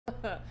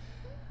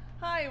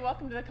Hi,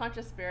 welcome to The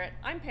Conscious Spirit.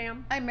 I'm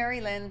Pam. I'm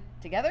Mari-Lyn.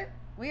 Together,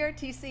 we are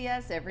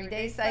TCS,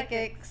 Everyday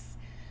Psychics.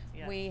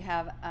 Yes. We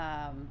have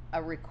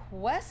a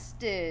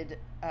requested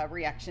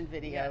reaction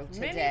video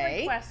today. Many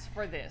requests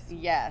for this.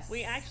 Yes.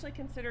 We actually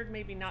considered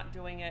maybe not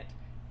doing it,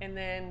 and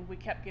then we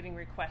kept getting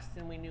requests,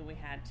 and we knew we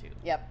had to.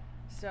 Yep.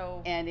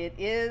 So. And it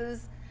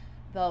is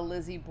the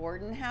Lizzy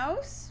Borden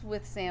house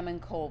with Sam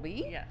and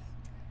Colby. Yes.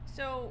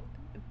 So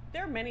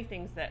there are many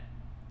things that,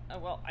 I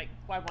want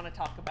to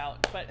talk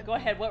about, but go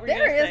ahead. What were you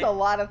going to say? There is a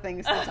lot of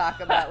things to talk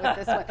about with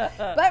this one.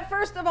 But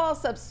first of all,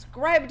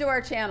 subscribe to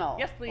our channel.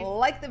 Yes, please.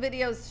 Like the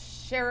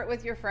videos, share it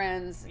with your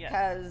friends,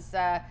 because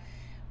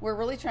we're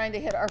really trying to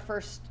hit our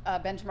first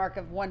benchmark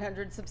of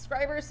 100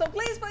 subscribers. So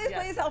please,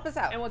 please help us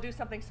out. And we'll do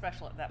something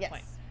special at that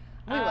point.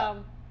 We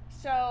will.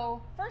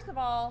 So first of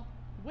all,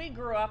 we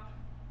grew up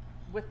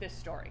with this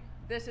story.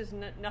 This is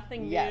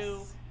nothing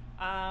new.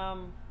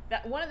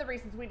 That one of the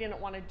reasons we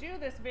didn't want to do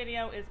this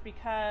video is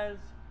because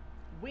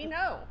we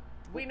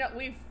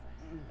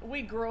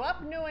grew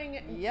up knowing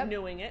it.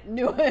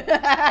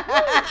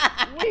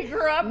 We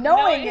grew up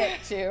knowing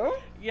it too.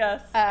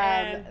 Yes.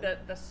 And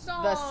the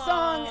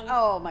song.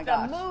 Oh my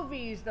gosh. The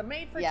movies, the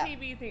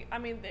made-for-TV thing. I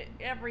mean,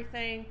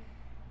 everything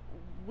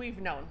we've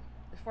known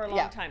for a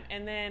long time.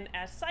 And then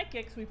as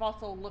psychics, we've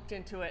also looked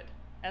into it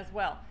as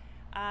well.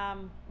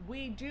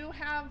 We do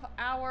have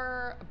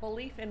our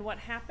belief in what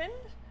happened.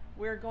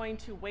 We're going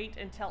to wait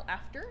until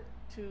after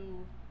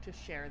to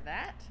share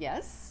that.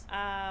 Yes.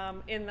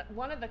 In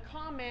one of the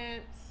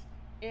comments,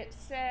 it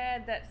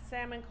said that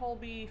Sam and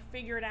Colby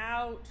figured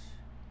out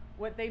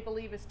what they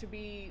believe is to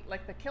be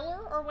like the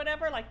killer or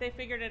whatever. Like they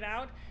figured it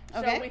out.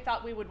 Okay. So we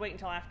thought we would wait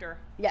until after.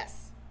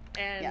 Yes.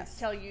 And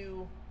tell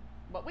you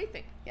what we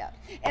think. Yeah.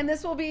 And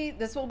this will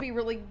be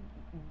really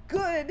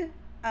good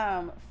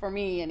for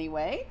me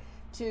anyway,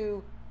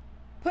 to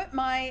put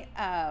my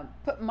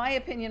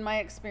opinion, my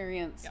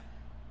experience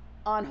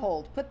on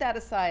hold, put that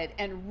aside,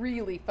 and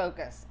really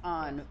focus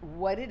on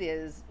what it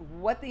is,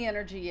 what the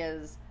energy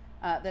is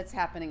that's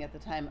happening at the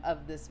time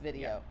of this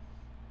video.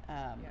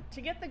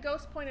 To get the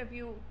ghost point of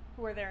view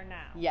who are there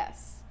now.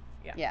 Yes.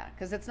 Yeah,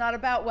 because it's not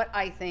about what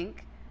I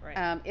think.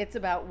 It's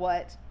about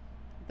what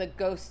the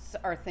ghosts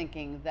are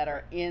thinking that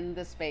are in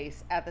the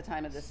space at the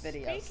time of this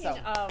video. Speaking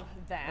of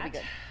that,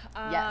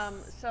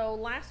 yes. So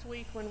last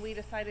week when we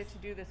decided to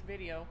do this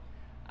video,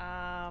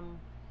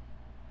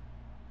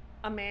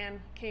 a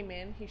man came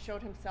in. He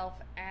showed himself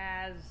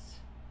as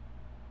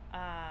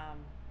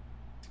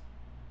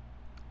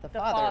the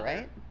father,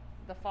 right?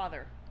 The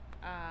father.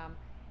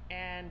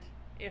 And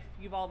if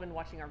you've all been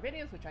watching our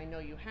videos, which I know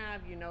you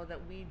have, you know that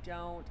we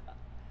don't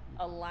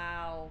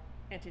allow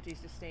entities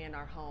to stay in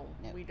our home.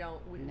 No. We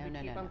don't. We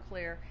keep them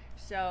clear.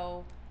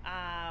 So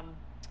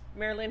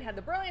Mari-Lyn had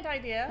the brilliant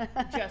idea: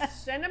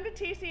 just send them to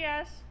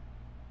TCS,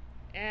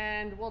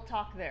 and we'll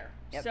talk there.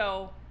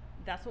 So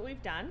that's what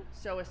we've done.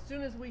 So as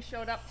soon as we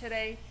showed up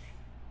today,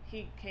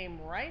 he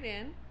came right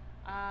in.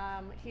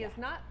 He is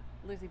not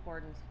Lizzy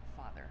Borden's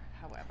father,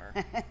 however.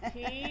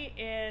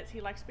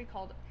 He likes to be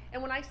called,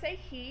 and when I say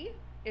he,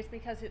 it's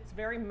because it's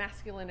very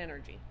masculine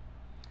energy.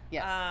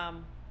 Yes.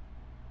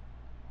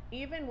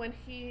 Even when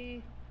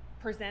he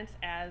presents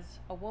as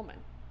a woman.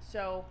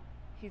 So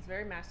he's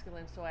very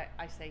masculine, so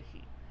I say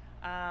he.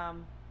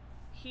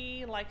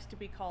 He likes to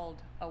be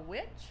called a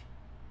witch.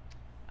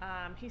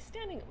 He's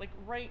standing like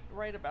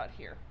right about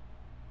here.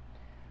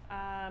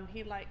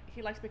 He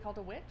likes to be called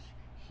a witch.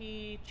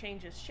 He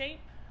changes shape.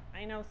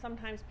 I know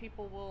sometimes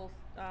people will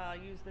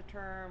use the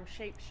term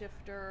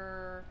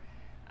shapeshifter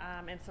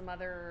and some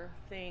other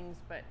things,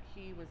 but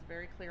he was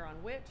very clear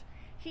on witch.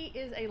 He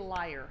is a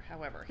liar,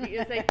 however. He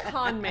is a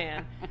con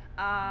man,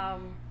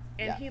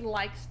 and he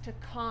likes to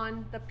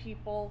con the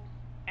people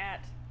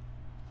at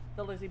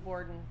the Lizzy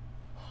Borden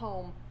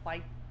home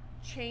by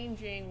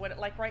changing what,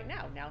 like right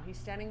now. Now he's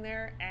standing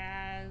there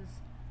as,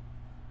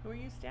 who are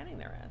you standing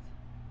there as?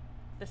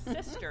 The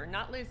sister,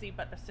 not Lizzy,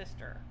 but the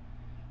sister.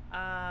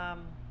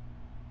 And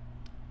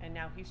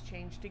now he's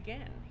changed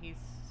again. He's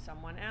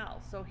someone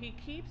else. So he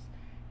keeps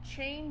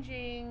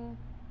changing.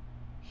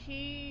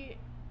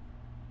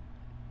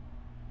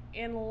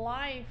 In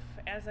life,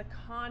 as a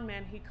con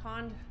man, he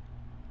conned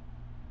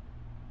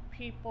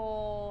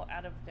people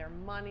out of their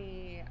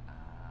money,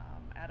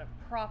 out of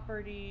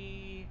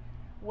property.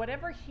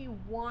 Whatever he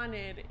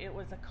wanted, it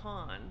was a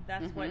con.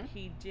 That's what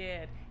he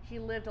did. He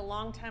lived a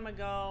long time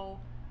ago.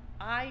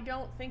 I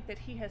don't think that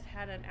he has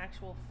had an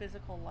actual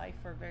physical life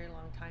for a very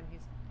long time.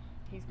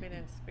 He's been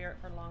in spirit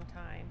for a long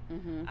time.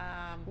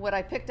 What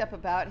I picked up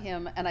about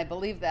him, and I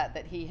believe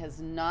that he has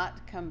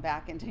not come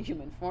back into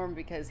human form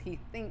because he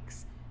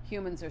thinks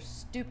humans are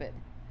stupid.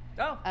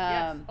 Oh,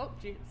 yes. Oh,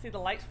 gee, see the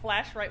lights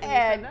flash right when you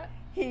said that?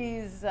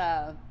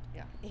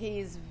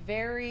 He's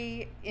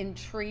very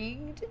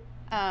intrigued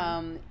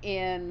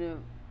in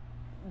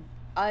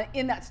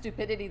that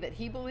stupidity that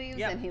he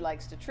believes, and he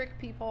likes to trick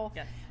people.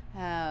 Yes.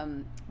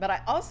 But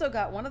I also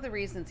got one of the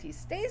reasons he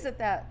stays at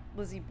that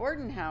Lizzy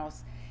Borden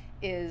house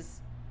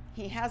is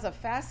he has a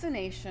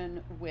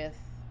fascination with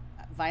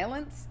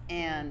violence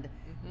and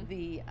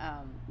the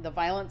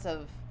violence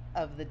of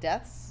the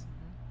deaths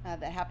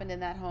that happened in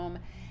that home,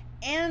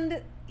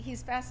 and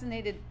he's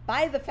fascinated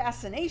by the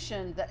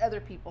fascination that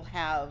other people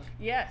have.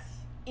 Yes.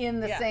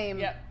 In the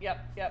same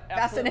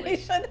absolutely.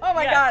 fascination. Oh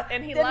my God!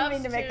 And he didn't loves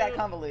mean to make that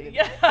convoluted.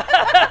 Yeah.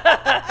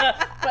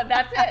 But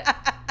that's it.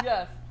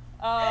 Yes.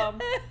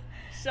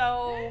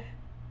 So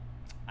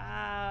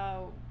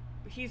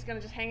he's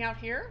gonna just hang out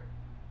here.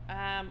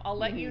 I'll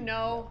let you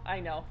know. I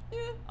know.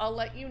 I'll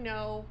let you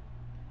know.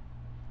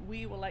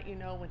 We will let you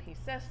know when he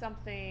says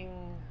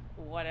something,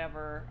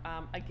 whatever.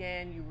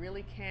 Again, you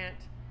really can't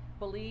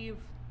believe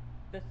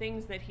the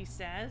things that he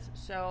says.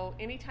 So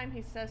anytime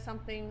he says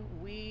something,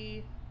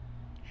 we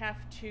have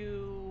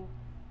to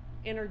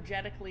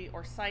energetically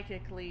or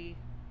psychically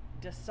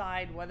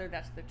decide whether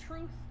that's the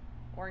truth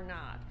or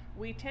not.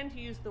 We tend to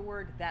use the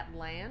word "that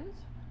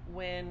lands"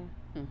 when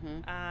it's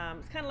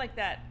kind of like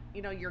that,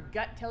 you know, your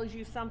gut tells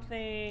you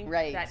something,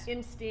 right? That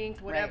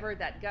instinct, whatever, right.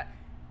 That gut,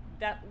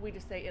 that we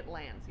just say it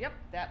lands. Yep,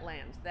 that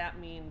lands. That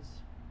means,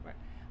 right.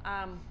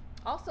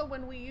 Also,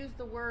 when we use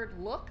the word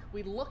 "look,"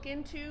 we look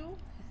into.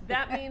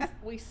 That means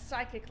we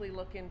psychically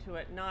look into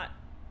it, not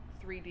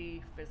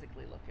 3D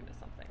physically look into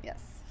something. Yes.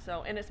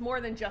 So, and it's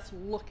more than just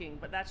looking,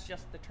 but that's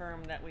just the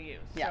term that we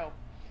use. Yeah. So,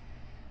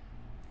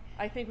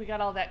 I think we got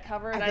all that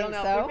covered. I don't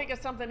know. so. If we think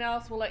of something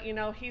else, we'll let you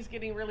know. He's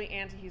getting really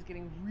antsy. He's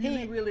getting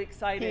really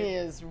excited. He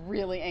is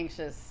really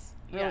anxious.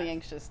 Really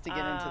anxious to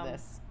get into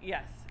this.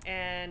 Yes.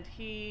 And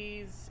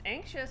he's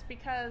anxious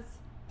because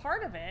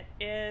part of it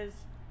is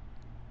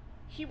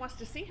he wants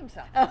to see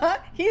himself.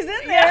 He's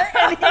in there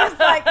and he's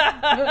like,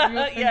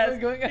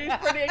 yes,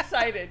 he's pretty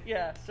excited.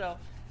 Yeah. So,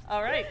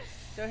 all right.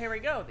 So here we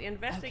go. The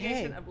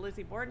investigation of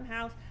Lizzy Borden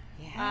house.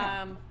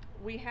 Yeah.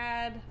 We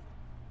had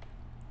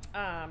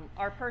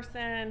our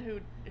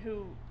person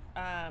who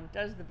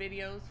does the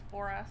videos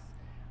for us.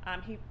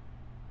 He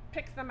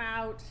picks them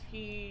out.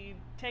 He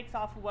takes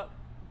off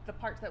the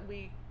parts that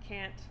we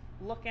can't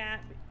look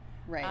at.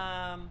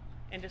 Right.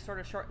 And just sort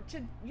of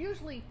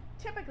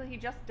typically he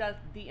just does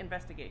the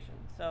investigation.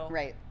 So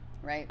right.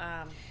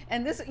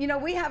 And this, you know,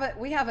 we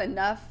have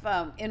enough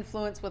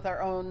influence with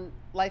our own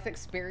life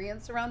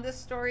experience around this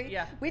story.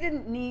 Yeah. We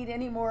didn't need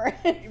any more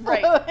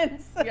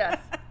influence. Right. Yes.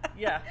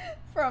 Yeah.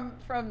 From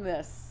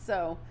this.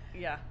 So.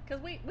 Yeah,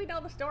 because we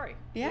know the story.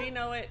 Yeah. We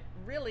know it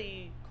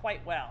really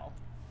quite well.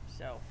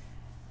 So.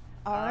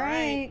 All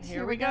right.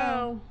 Here we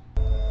go.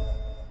 Yeah,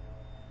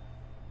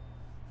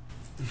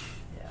 I'm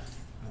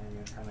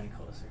gonna come in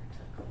closer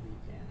to Colby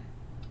again.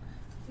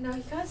 No,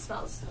 he kind of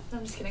smells. No,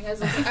 I'm just kidding. I was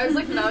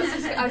looking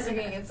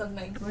at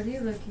something. What are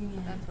you looking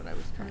at? That's what I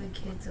was For trying the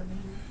to kids over here.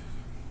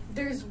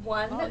 There's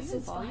one that Volume,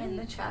 sits volume. behind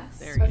the chest.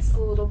 There he That's is. a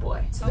little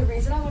boy. So the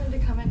reason I wanted to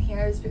come in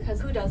here is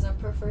because who doesn't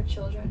prefer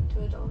children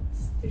to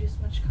adults? They're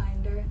just much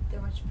kinder.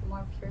 They're much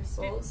more pure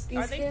souls.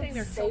 Are they saying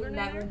they're children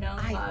they've in never there? known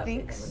I love.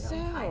 think They've never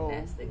known so.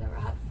 kindness. They've never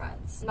had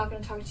friends. I'm not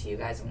going to talk to you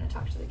guys. I'm going to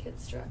talk to the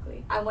kids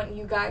directly. I want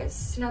you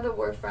guys to know that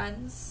we're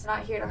friends. We're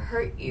not here to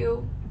hurt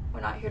you. We're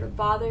not here to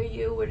bother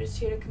you. We're just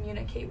here to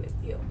communicate with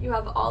you. You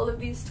have all of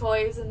these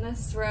toys in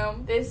this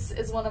room. This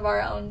is one of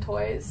our own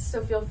toys,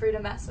 so feel free to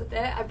mess with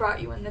it. I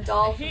brought you in the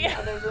doll from the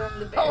other room,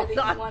 the bear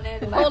that you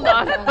wanted. And Hold I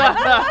on.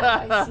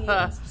 brought you one I see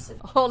in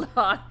specific. Hold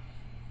on.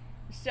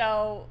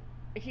 So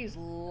he's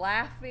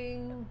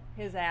laughing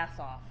his ass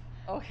off.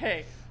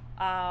 Okay.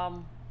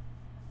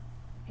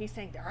 He's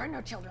saying there are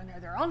no children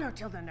there. There are no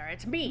children there.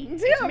 It's me.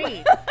 It's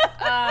me.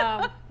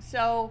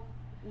 So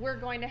we're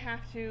going to have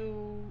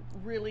to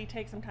really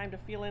take some time to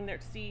feel in there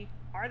to see,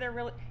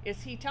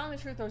 is he telling the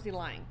truth or is he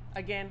lying?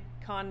 Again,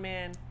 con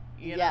man,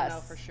 you don't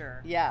know for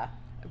sure. Yeah.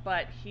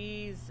 But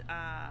he's,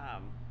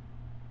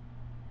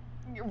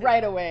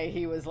 right away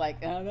he was like,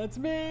 oh, that's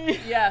me.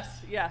 yes,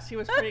 he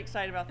was pretty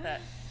excited about that.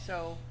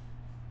 So,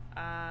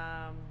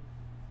 okay,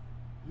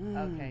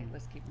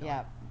 let's keep going.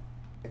 Yeah.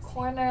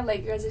 Corner,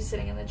 like you guys are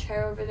sitting in the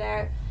chair over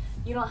there.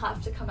 You don't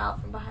have to come out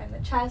from behind the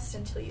chest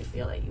until you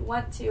feel that you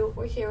want to.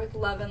 We're here with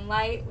love and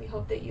light. We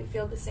hope that you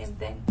feel the same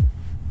thing.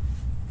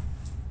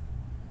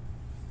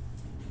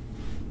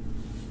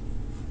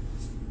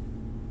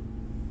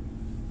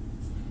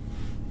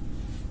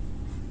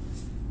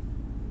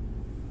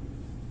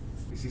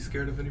 Is he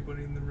scared of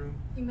anybody in the room?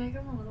 You make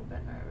him a little bit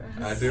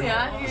nervous. I do.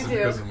 Yeah, you Is it do.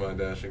 because of my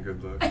dashing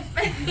good looks?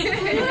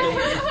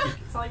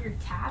 It's all your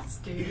cats,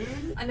 dude.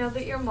 I know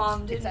that your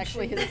mom didn't. It's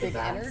actually treat his you big the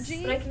best,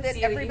 energy but I can that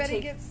see everybody that you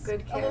take gets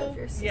good a care little of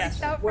your sister.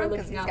 Yes. out We're from, 'cause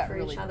looking he's out got for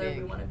really each other. We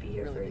big, want to be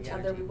here really for big each other.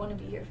 energy. We want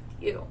to be here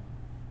for you.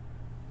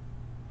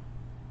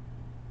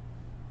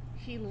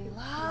 He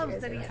loves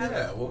that he Yeah,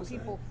 has what was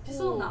people Just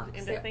a little fooled knocks.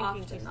 into They're thinking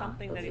often there's not.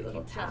 something They'll that do he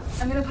little keeps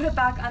taps. I'm gonna put it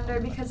back under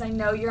because I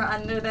know you're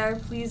under there.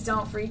 Please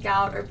don't freak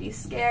out or be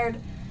scared.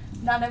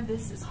 None of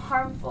this is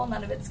harmful.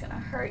 None of it's gonna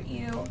hurt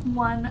you.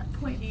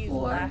 1.4, He's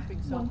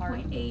laughing so hard.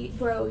 1.8.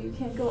 Bro, you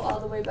can't go all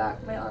the way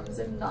back. My arms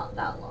are not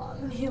that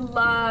long. He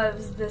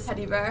loves this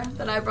teddy bear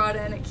that I brought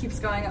in. It keeps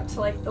going up to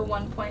like the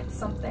 1 point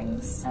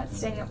somethings. And it's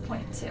staying at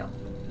 0.2.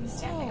 He's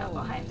standing up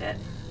behind it.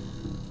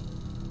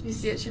 You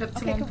see it shoot up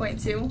to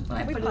 1.2 when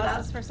I Can we put it pause up.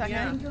 this for a second?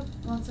 Yeah. I think he'll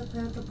wants to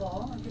play with the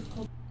ball. Like it's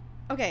cold.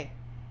 Okay,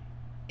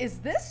 Is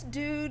this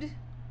dude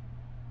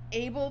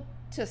able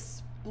to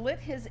split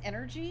his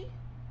energy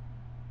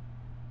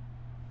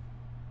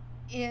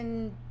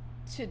into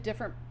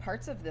different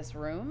parts of this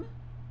room?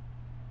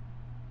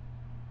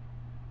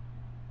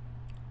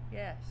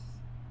 Yes.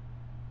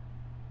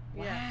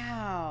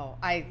 Wow.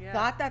 I Yeah.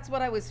 thought that's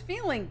what I was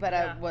feeling, but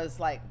I Yeah. was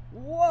like,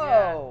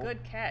 whoa. Yeah,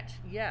 good catch.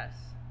 Yes.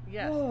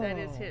 Yes, that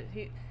is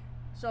his.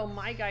 So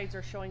my guides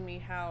are showing me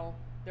how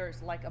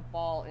there's like a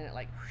ball in it,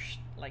 like whoosh,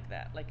 like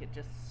that, like it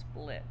just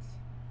splits.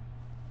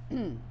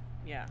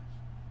 Yeah.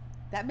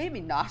 That made me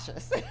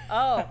nauseous.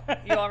 Oh,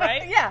 you all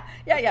right? Yeah.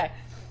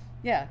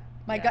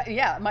 My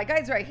Yeah. my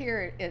guides right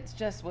here. It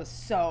just was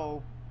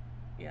so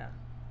Yeah.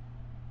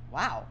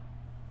 wow,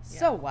 Yeah.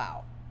 so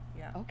wow.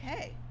 Yeah.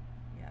 Okay.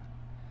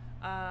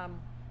 Yeah.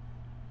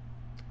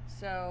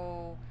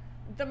 So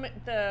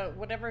the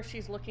whatever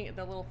she's looking at,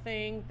 the little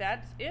thing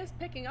that is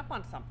picking up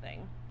on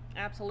something,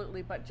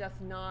 absolutely, but just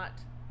not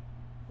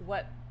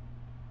what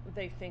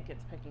they think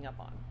it's picking up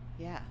on.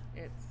 Yeah.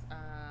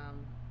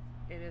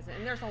 It is,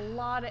 and there's a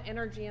lot of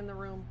energy in the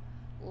room.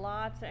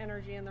 Lots of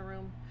energy in the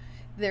room.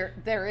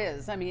 There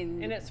is. I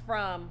mean, And it's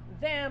from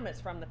them. It's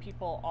from the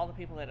people, all the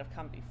people that have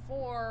come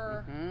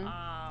before.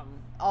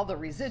 all the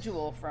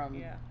residual from.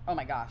 Yeah. Oh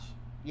my gosh.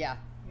 Yeah.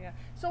 Yeah.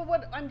 So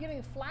what I'm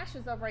getting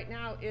flashes of right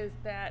now is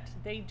that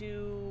they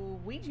do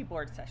Ouija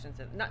board sessions.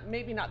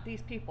 Maybe not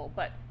these people,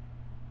 but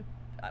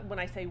when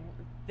I say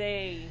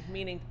they,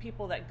 meaning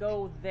people that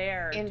go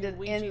there In do the-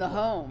 Ouija in the board-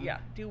 home. Yeah,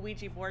 do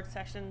Ouija board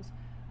sessions.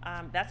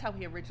 That's how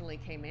he originally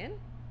came in.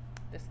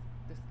 This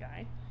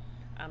guy,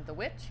 the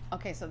witch.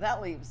 Okay, so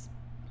that leaves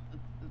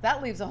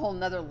a whole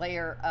nother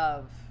layer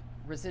of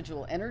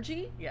residual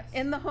energy. Yes.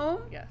 In the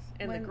home. Yes,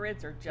 and When- the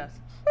grids are just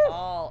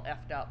all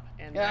effed up,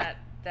 and Yeah.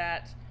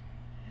 that.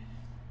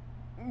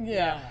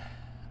 Yeah.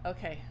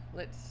 Okay,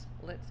 let's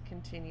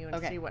continue and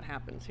Okay. see what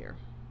happens here.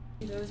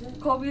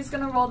 Colby's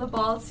gonna roll the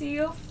ball to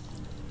you.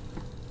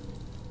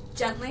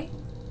 Gently.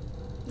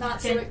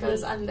 Not so it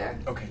goes under.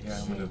 Okay, yeah,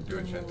 I'm gonna do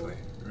it gently.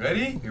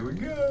 Ready? Here we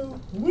go.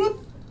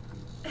 Whoop!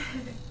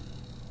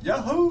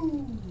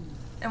 Yahoo!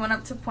 It went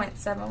up to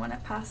 0.7 when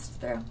it passed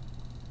through.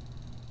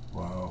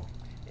 Wow.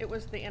 It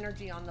was the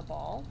energy on the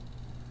ball,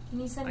 Can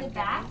you send I'm it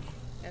back?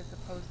 as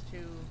opposed to.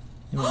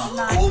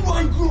 Oh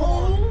my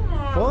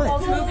god!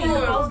 Ball's What? moving.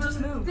 The ball just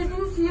moved. Did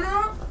you see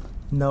that?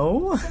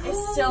 No?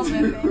 It's still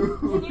moving.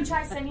 Can you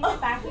try sending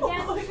it back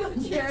again?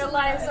 Here,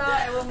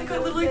 Eliza, it will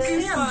move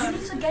this. Sam, you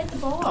need to get the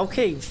ball.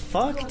 Okay,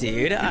 fuck,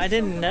 dude. I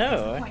didn't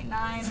know.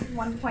 0.9,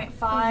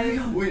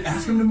 1.5. Wait,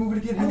 ask him to move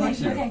it again. He likes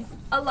you. Okay.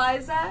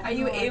 Eliza, are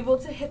you able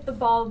to hit the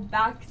ball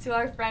back to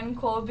our friend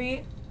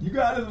Colby? You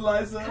got it,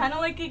 Eliza. Kind of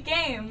like a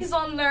game. He's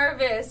all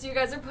nervous. You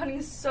guys are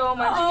putting so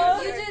much Oh,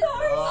 effort. you did-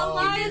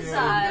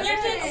 Eliza.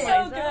 You did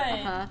so good.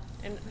 Huh?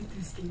 And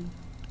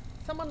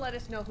someone let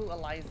us know who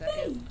Eliza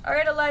is. All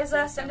right,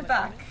 Eliza, send it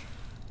back.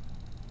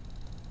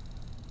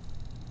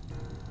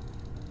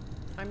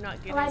 I'm not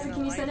getting. Eliza, an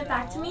can you send Eliza it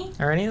back at to all. me?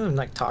 Are any of them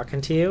like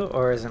talking to you,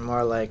 or is it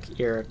more like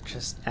you're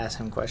just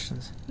asking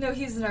questions? No,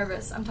 he's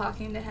nervous. I'm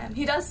talking to him.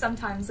 He does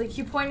sometimes. Like,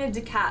 he pointed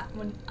to Kat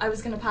when I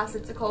was going to pass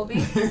it to Colby.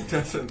 He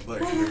doesn't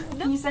like you.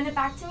 Can you send it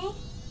back to me?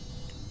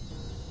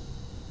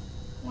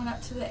 Went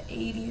up to the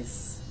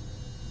 80s.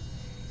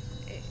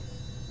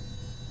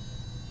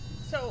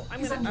 So I'm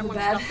He's gonna. under I the want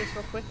to bed. stop this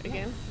real quick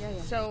again.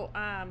 Yeah. So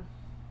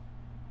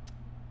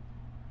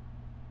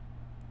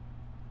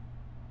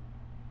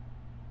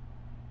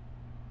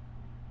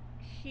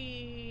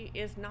he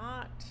is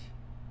not.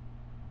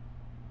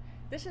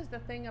 This is the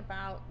thing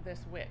about this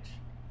witch,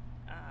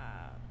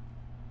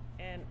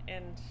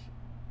 and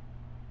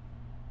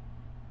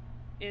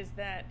is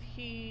that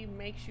he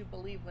makes you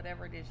believe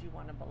whatever it is you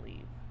want to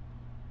believe.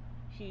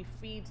 He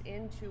feeds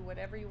into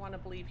whatever you want to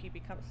believe. He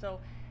becomes so.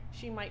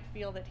 She might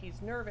feel that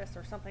he's nervous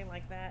or something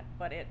like that,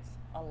 but it's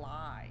a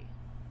lie.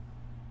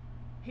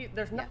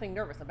 There's nothing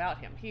nervous about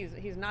him.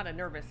 He's not a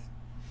nervous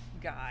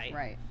guy.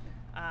 Right.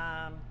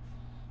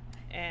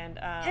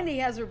 And he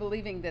has her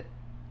believing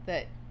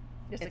that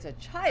it's a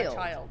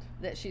child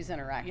that she's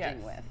interacting yes,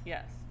 with.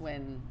 Yes.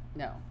 When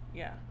no.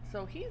 Yeah.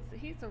 So he's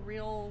a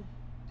real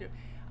dude.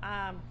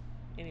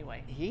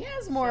 Anyway. He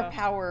has more So,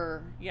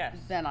 power yes.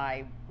 than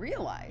I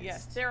realized.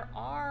 Yes,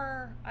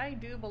 I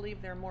do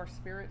believe there are more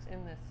spirits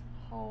in this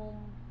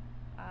home.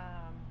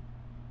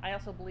 I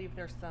also believe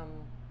there's some,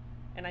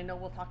 and I know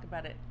we'll talk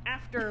about it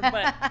after,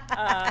 but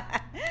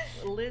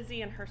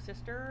Lizzy and her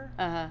sister,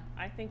 Uh-huh.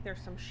 I think there's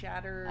some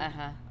shattered,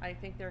 Uh-huh. I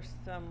think there's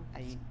some,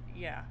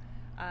 yeah.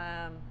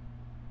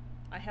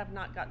 I have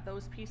not got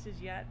those pieces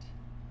yet,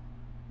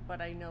 but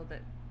I know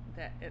that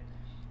it,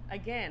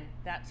 again,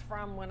 that's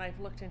from when I've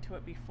looked into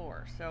it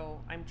before,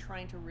 so I'm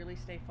trying to really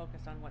stay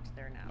focused on what's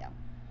there now. Yeah.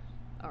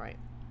 All right.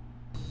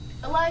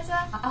 Eliza,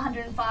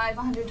 105,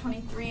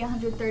 123,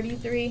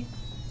 133,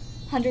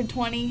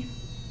 120,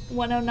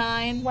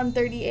 109,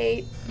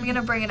 138. I'm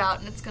gonna bring it out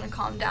and it's gonna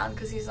calm down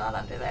because he's not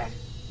under there.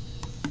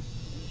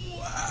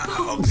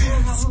 Wow,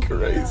 that's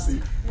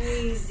crazy.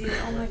 Crazy.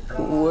 Oh my god.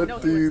 What No,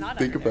 he do was you not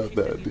think under there. about He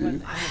said that, he dude?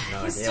 wasn't. I have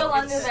no He's idea still what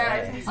under to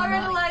there. say. All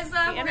right, Eliza, The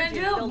we're gonna energy's do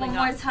it building one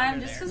more up time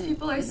under just there. because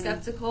people are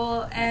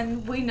skeptical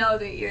and we know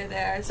that you're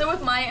there. So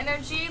with my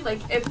energy, like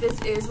if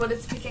this is what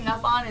it's picking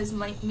up on is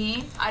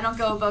me, I don't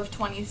go above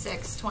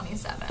 26,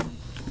 27.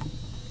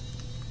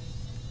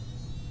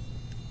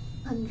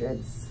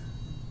 Hundreds.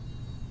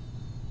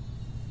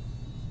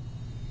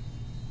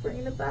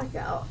 Bringing it back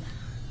out.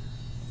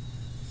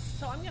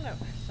 So I'm gonna.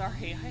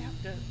 Sorry,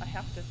 I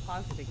have to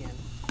pause it again.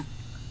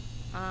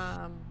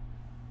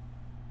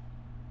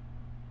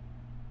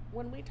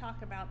 When we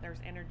talk about there's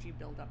energy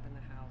buildup in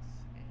the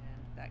house and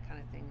that kind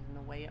of thing, and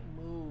the way it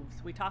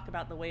moves, we talk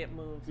about the way it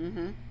moves.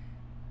 Mm-hmm.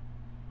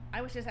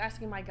 I was just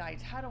asking my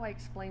guides, how do I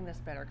explain this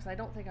better? Because I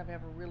don't think I've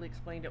ever really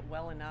explained it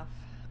well enough.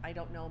 I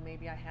don't know,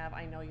 maybe I have.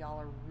 I know y'all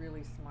are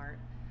really smart.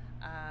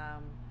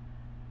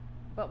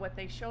 But what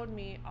they showed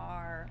me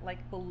are like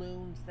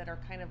balloons that are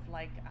kind of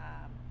like,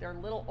 they're a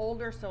little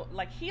older, so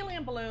like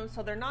helium balloons,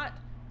 so they're not,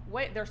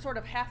 they're sort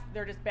of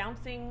they're just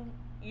bouncing.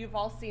 You've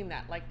all seen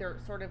that, like they're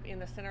sort of in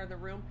the center of the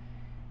room.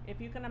 If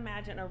you can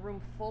imagine a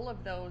room full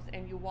of those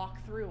and you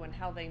walk through and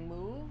how they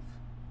move,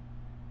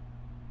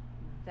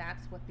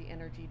 that's what the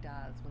energy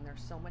does. When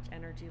there's so much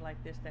energy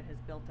like this that has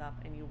built up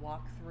and you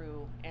walk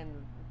through and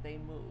they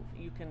move,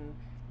 you can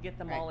get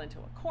them all into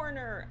a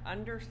corner,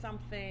 under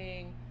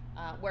something,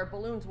 where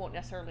balloons won't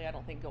necessarily, I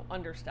don't think, go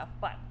under stuff,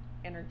 but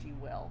energy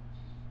will.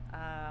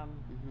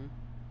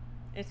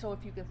 And so if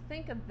you can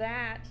think of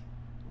that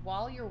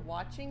while you're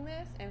watching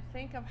this, and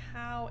think of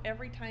how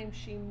every time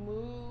she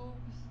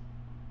moves,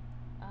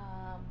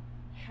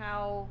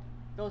 how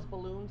those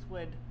balloons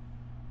would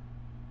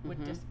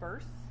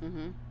disperse.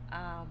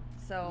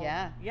 So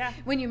yeah.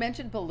 When you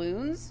mentioned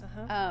balloons,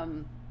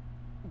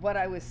 what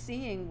I was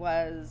seeing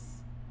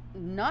was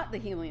not the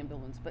helium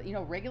balloons, but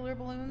regular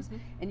balloons,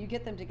 and you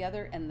get them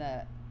together, and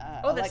the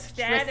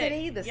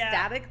electricity, the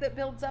static that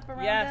builds up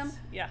around them.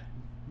 Yeah.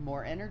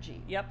 More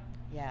energy. Yep.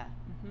 Yeah.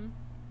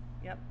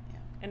 Yep. Yeah.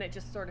 And it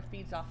just sort of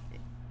feeds off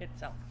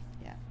itself.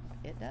 Yeah,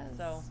 it does.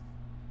 So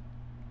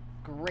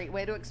great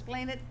way to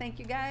explain it. Thank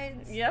you, guys.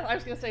 Yeah, I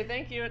was gonna say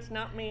thank you. It's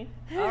not me.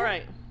 All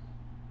right.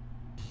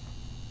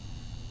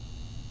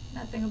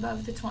 Nothing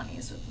above the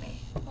 20s with me.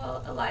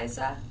 Well,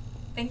 Eliza,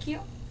 thank you.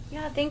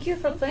 Yeah, thank you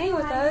for playing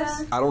with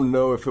us. I don't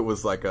know if it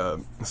was like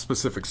a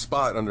specific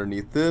spot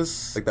underneath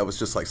this, like that was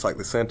just like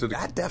slightly scented.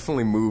 I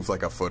definitely moved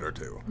like a foot or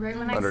two Right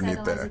when underneath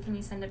I said, there. Eliza, can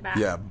you send it back?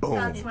 Yeah, boom.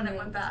 That's when it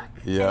went back.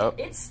 Yeah.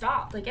 It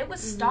stopped. Like, it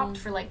was stopped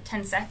for like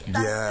 10 seconds.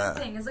 That's Yeah. the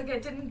thing, is like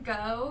it didn't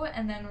go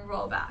and then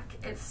roll back.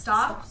 It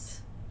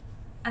stopped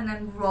and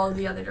then rolled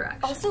the other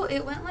direction. Also,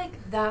 it went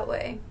like that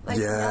way. Like,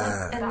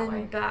 Yeah. and That then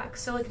way. back.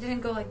 So, like, it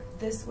didn't go like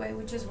this way,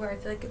 which is where I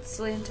feel like it's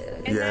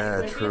slanted. And Yeah,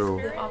 that could be a true.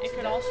 spirit, it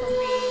could also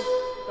be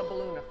the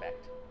balloon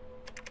effect.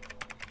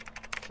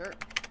 Sure.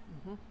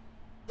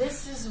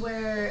 This is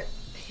where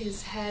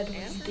his head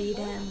was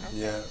beaten.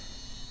 Yeah.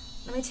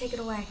 Let me take it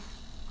away.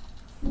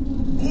 Oh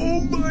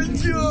my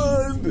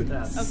god!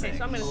 That's Okay, sick.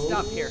 so I'm gonna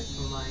stop here.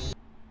 Oh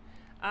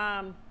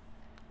my.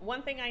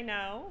 One thing I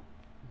know,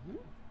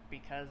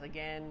 because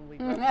again we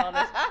broke all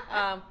this,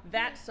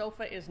 that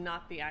sofa is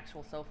not the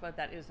actual sofa.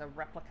 That is a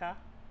replica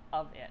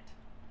of it,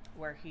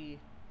 where he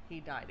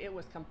died. It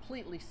was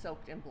completely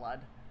soaked in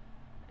blood,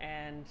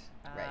 and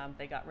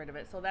they got rid of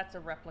it. So that's a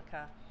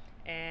replica,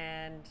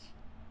 and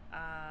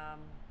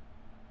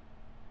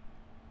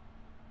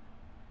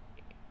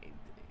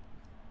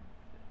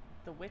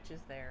the witch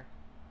is there.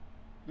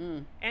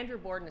 Andrew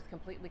Borden is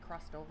completely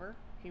crossed over.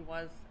 He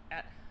was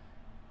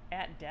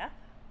at death.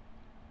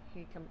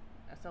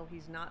 So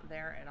he's not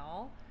there at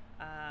all.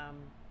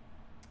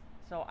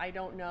 So I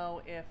don't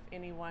know if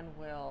anyone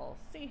will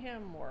see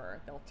him or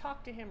they'll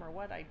talk to him or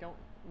what. I don't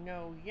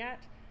know yet.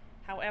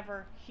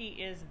 However, he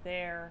is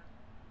there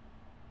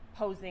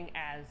posing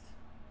as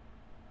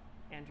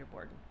Andrew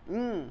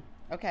Borden.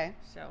 Okay.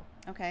 So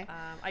Okay.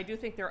 I do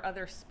think there are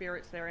other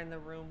spirits there in the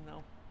room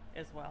though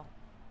as well.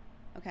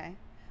 Okay.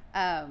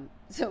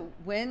 So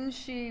when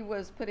she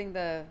was putting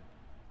the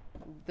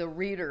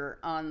reader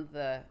on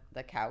the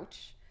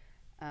couch,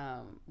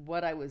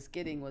 what I was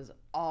getting was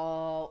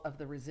all of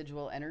the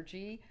residual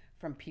energy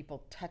from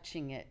people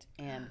touching it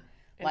and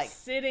like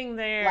sitting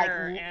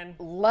there and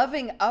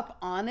loving up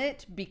on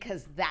it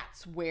because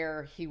that's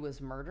where he was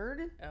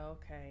murdered.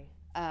 okay.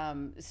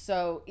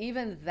 So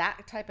even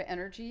that type of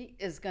energy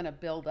is going to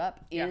build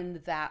up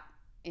in that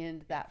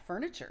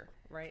furniture.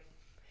 Right.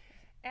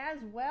 As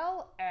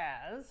well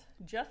as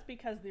just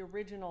because the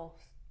original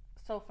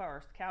sofa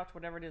or couch,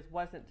 whatever it is,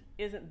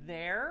 isn't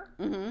there,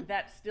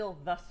 that's still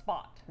the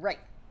spot. Right.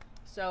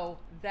 So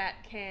that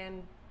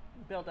can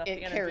build up It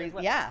the energy carries- as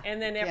well. yeah,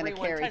 And then it's gonna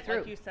everyone carry like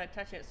through. you said,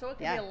 touch it. So it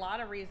could Yeah. be a lot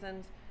of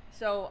reasons.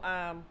 So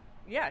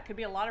it could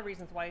be a lot of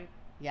reasons why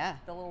Yeah.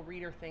 the little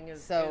reader thing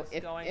is So is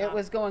if going it off.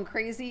 was going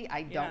crazy, I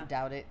Yeah. don't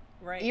doubt it.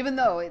 Right. Even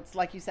though it's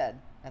like you said,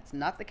 that's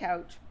not the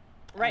couch.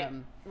 right.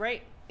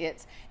 Right.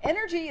 It's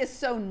energy is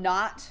so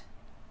not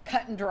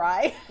cut and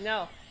dry.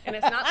 No. And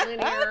it's not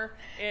linear.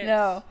 It's,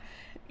 No.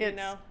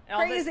 It's all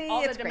crazy.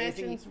 all it's the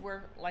dimensions crazy.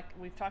 were, like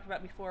we've talked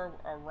about before,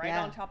 are right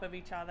Yeah. on top of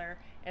each other,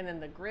 and then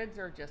the grids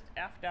are just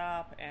effed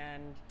up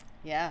and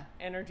Yeah.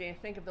 energy. And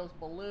think of those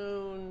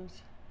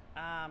balloons.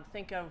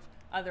 Think of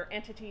other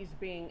entities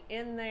being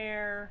in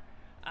there.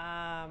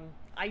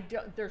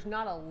 There's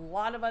not a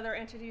lot of other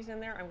entities in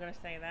there. I'm going to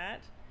say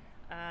that,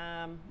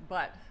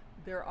 but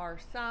there are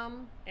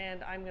some,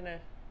 and I'm going to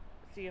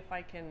see if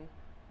I can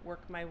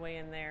work my way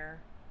in there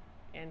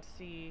and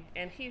see.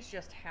 And he's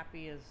just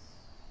happy as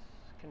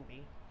can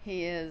be.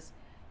 He is.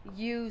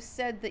 You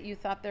said that you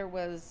thought there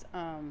was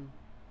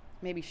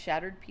maybe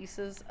shattered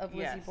pieces of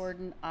Lizzy Yes.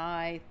 Borden.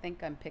 I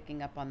think I'm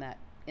picking up on that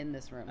in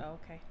this room.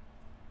 Okay.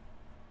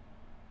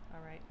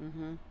 All right.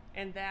 Mm-hmm.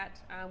 And that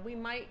we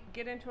might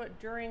get into it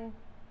during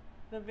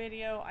the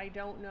video. I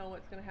don't know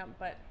what's going to happen,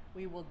 but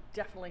we will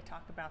definitely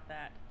talk about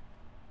that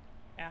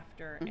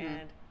after,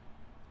 and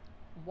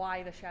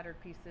why the shattered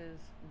pieces,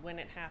 when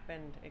it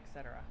happened,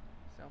 etc.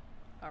 So,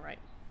 all right.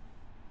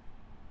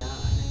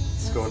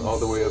 It's going all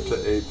the way up to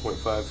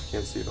 8.5.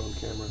 Can't see it on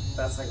camera.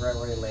 That's like right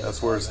where he laid.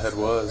 That's where his head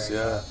was,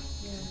 yeah.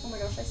 Oh my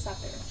gosh, I sat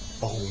there.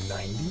 Oh,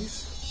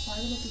 90s? Why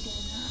would it be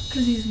doing that?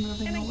 Because he's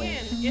moving And away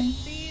again, from me.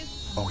 if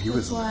these, Oh, he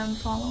was. That's why I'm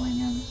following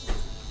him.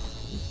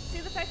 see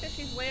the fact that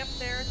she's way up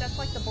there, that's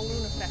like the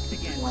balloon effect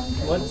again.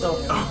 What the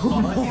fuck?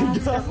 What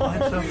the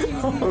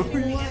fuck?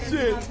 Pushing the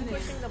shit.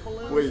 pushing the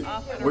balloons Wait,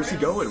 up and where's he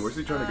around. going? Where's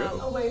he trying to go?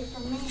 Away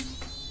from me.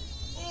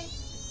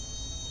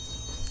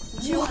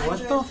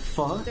 What the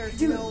fuck? There's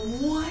Dude, no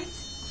what?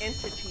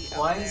 entity up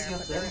Why there, is he up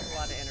but there's there? a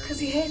lot of energy. Because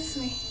he hates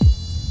me.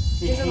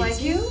 He Doesn't hates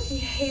like you? He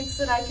hates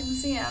that I can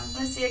see him. Want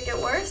to see it get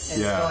worse? It's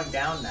Yeah. going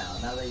down now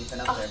that you've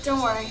been up there. Oh, for don't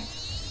a worry.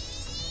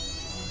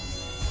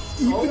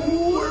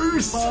 Oh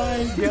worse.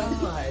 my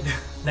god.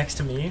 Next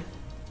to me.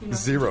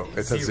 Zero.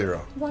 It says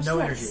zero. Watch No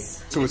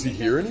this. So is he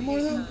here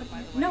anymore though?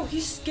 No,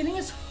 he's getting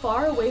as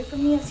far away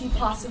from me as he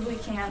possibly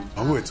can.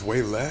 Oh, it's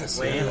way less.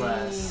 Way yeah.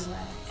 less.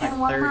 And Like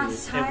one 30.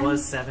 last time. It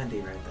was 70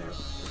 right there.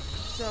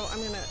 So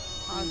I'm gonna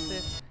pause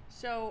this.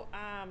 So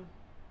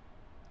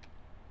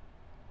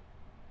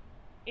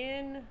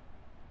in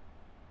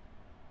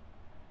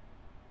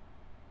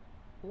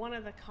one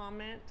of the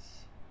comments,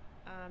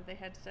 they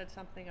had said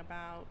something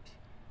about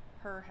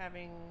her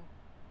having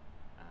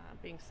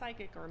being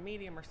psychic or a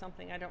medium or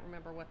something. I don't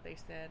remember what they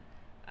said.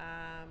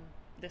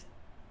 This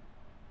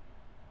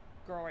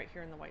girl right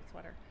here in the white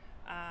sweater.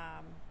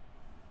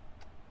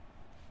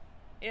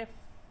 If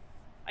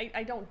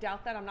I don't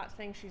doubt that. I'm not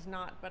saying she's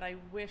not, but I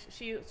wish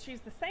she's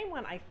the same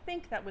one. I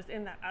think that was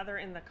in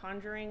the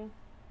Conjuring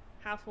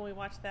house when we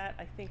watched that.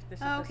 I think this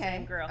is Oh, the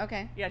same okay. girl.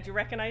 Okay. Yeah, do you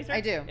recognize her?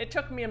 I do. It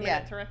took me a minute Yeah.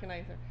 to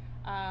recognize her.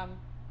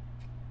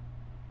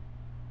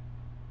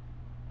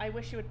 I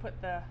wish you would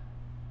put the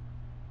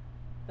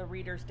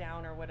readers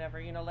down or whatever.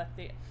 You know, let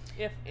the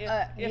if she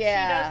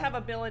yeah. does have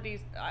abilities,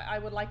 I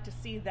would like to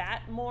see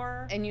that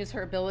more. And use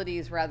her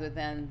abilities rather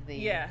than the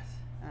Yes.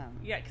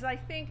 Yeah, because I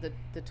think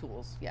the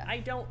tools. Yeah.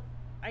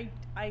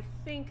 I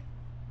think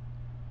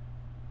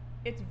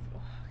it's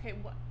okay.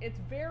 It's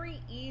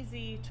very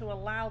easy to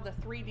allow the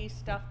 3D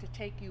stuff to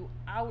take you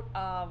out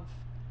of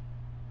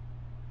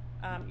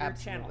your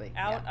channel, Absolutely,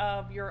 out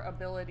of your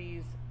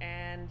abilities,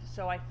 and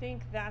so I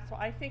think that's why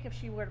I think if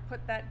she were to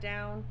put that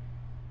down,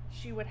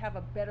 she would have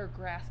a better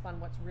grasp on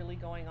what's really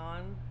going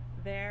on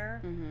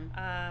there.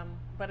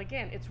 But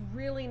again, it's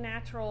really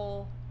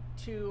natural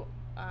to.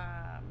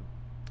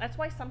 That's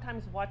why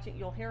sometimes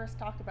you'll hear us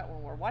talk about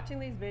when we're watching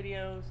these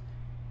videos,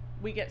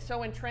 we get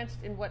so entrenched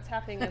in what's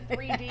happening in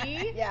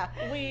 3D, Yeah.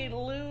 we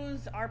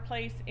lose our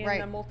place in Right.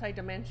 the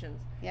multi-dimensions.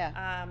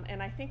 Yeah.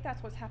 And I think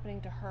that's what's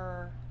happening to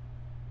her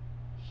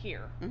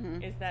here,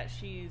 is that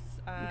she's...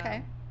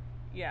 Okay.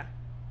 Yeah.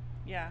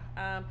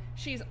 Yeah.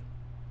 She's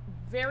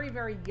very,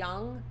 very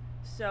young,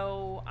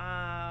 so,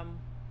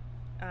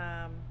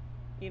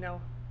 you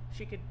know,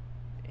 she could...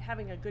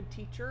 Having a good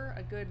teacher,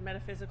 a good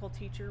metaphysical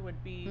teacher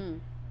would be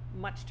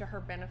much to her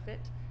benefit.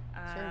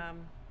 Sure.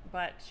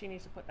 But she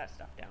needs to put that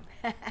stuff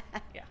down.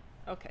 Yeah.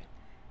 Okay.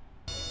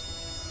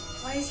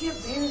 Why is he up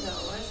there though?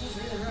 Why is he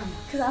through the room?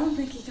 Because I don't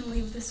think he can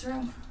leave this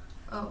room.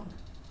 Oh.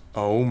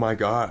 Oh my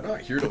god. We're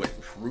not here to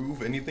like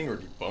prove anything or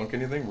debunk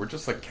anything. We're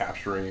just like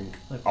capturing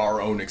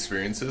our own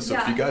experiences. So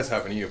if you guys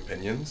have any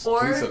opinions, Or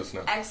please let us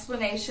know.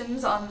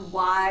 explanations on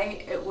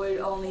why it would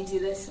only do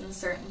this in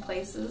certain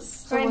places.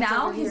 So right what's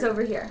now, over he's here?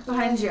 over here,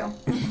 behind you.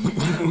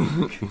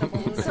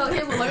 So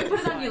here, let me put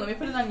it on you. Let me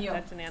put it on you.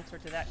 That's an answer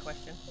to that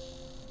question.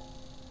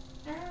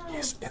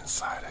 He's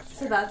inside of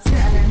So you. that's your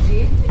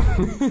energy.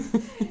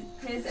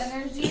 His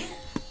energy.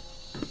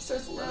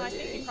 Starts No, I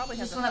think he probably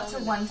has Just a went up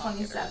phone to in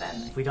his pocket or-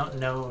 127. If we don't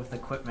know if the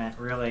equipment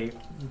really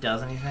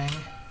does anything,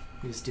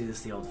 we just do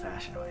this the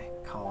old-fashioned way.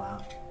 Call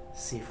out,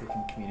 see if we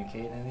can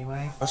communicate in any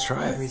way. Let's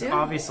try If it. he's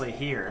obviously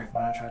here,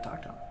 why not try to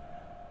talk to him?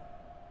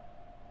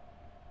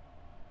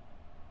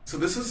 So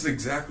this is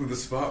exactly the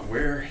spot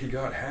where he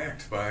got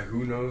hacked by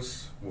who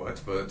knows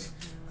what, but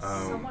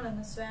Someone in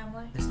his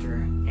family.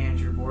 Mr.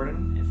 Andrew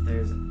Borden, if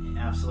there's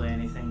absolutely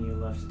anything you'd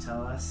love to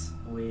tell us,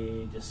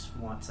 we just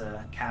want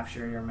to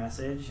capture your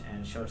message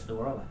and show it to the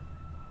world.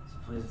 So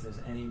please, if there's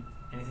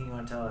anything you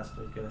want to tell us,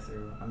 please go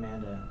through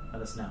Amanda.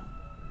 Let us know.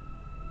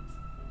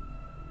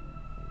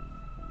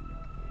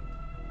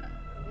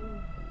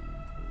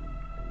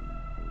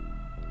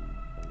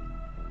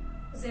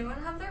 Does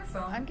anyone have their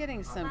phone? I'm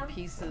getting some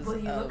pieces. Will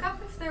you look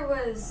up if there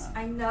was?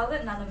 I know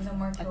that none of them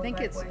were killed I think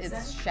by it's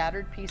poison.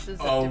 shattered pieces.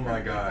 Of Oh different my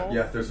God! people.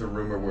 Yeah, there's a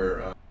rumor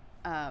where.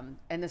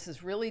 And this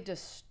is really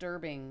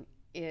disturbing.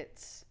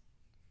 It's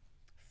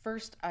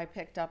first I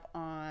picked up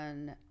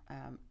on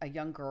a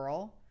young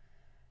girl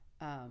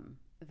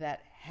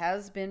that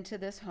has been to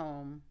this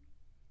home,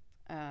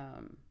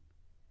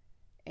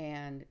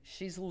 and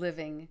she's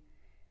living,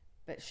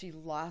 but she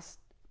lost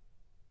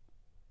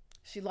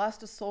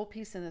a soul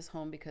piece in this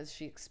home because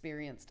she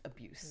experienced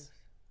abuse.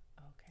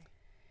 Okay.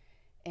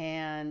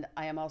 And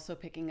I am also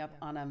picking up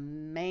on a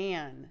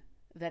man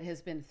that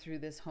has been through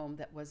this home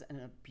that was an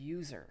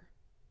abuser.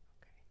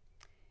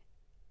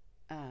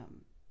 Okay.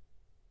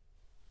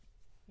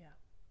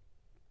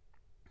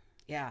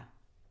 Yeah.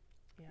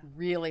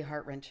 Really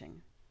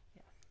heart-wrenching.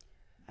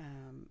 Yes.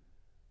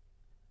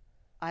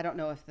 I don't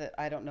know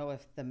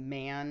if the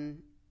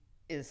man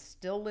is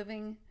still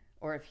living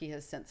or if he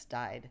has since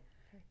died.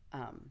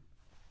 Okay.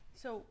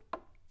 So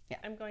yeah.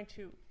 I'm going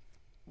to,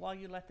 while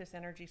you let this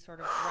energy sort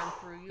of run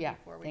through you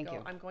before we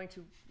go, I'm going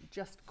to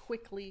just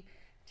quickly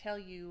tell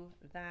you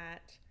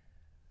that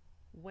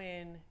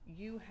when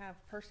you have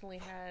personally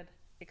had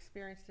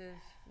experiences,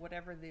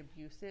 whatever the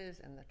abuse is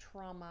and the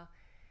trauma,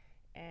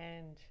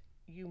 and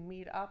you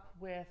meet up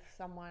with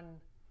someone,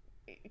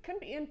 it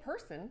couldn't be in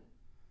person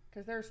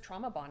because there's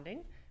trauma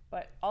bonding,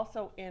 but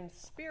also in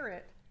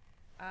spirit,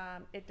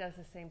 it does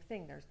the same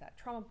thing. There's that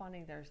trauma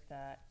bonding, there's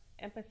the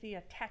empathy,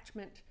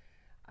 attachment,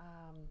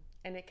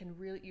 and it can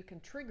really, you can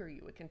trigger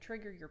you. It can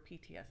trigger your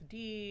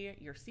PTSD,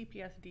 your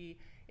CPSD.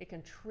 It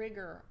can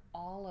trigger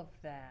all of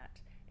that.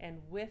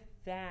 And with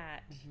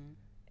that,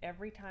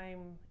 every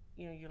time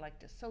you like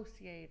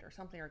dissociate or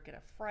something or get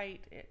a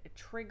fright, it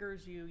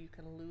triggers you. You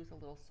can lose a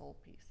little soul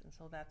piece. And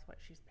so that's what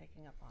she's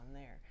picking up on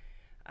there.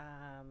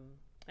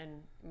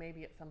 And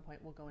maybe at some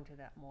point we'll go into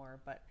that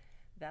more, but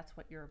that's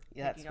what you're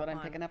picking up on. That's what I'm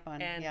picking up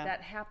on. And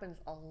that happens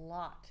a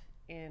lot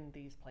in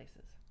these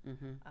places.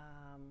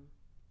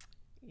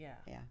 Yeah.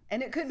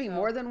 And it could be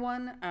more than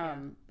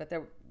one, but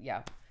there,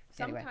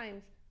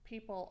 Sometimes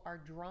people are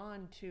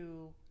drawn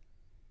to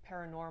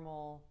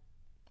paranormal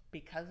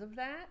because of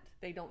that.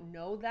 They don't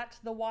know that's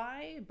the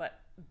why, but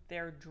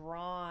they're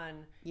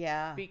drawn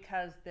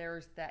because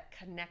there's that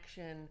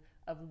connection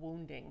of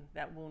wounding,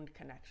 that wound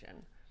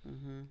connection.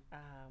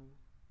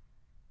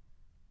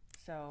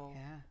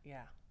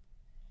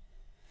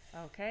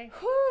 Okay.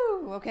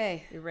 Whew,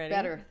 okay. You ready?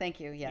 Better. Thank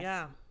you. Yes.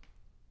 Yeah.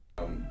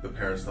 The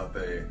parents thought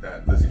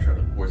that Lizzy tried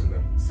to poison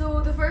them.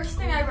 So the first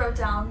thing I wrote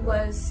down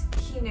was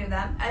he knew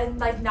them, and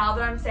like now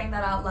that I'm saying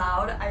that out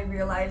loud, I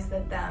realize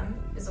that them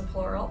is a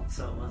plural.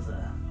 So it was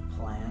a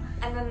plan.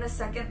 And then the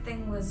second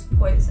thing was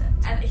poison,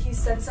 and he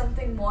said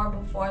something more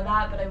before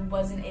that, but I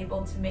wasn't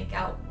able to make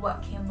out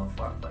what came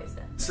before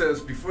poison. It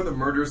says, before the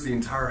murders, the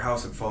entire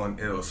house had fallen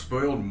ill.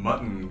 Spoiled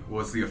mutton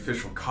was the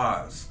official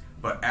cause,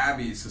 but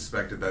Abby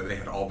suspected that they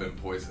had all been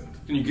poisoned.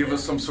 Can you give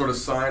us some sort of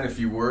sign if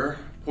you were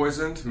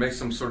poisoned? Make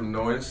some sort of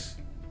noise?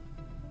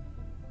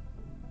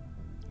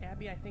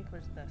 Abby, I think,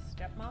 was the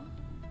stepmom.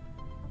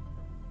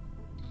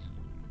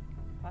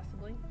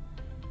 Possibly.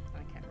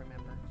 I can't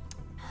remember.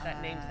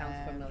 That name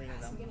sounds familiar,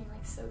 though. I'm getting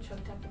like so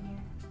choked up in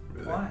here.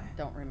 Really? Why?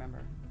 Don't remember.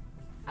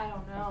 I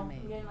don't know.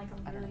 I'm getting like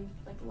a really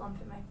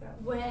lump in my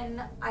throat.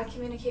 When I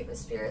communicate with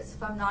spirits,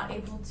 if I'm not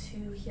able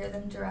to hear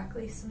them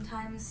directly,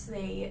 sometimes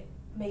they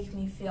make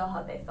me feel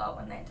how they felt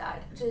when they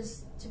died, which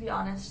is, to be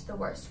honest, the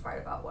worst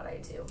part about what I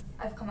do.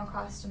 I've come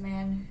across a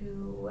man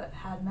who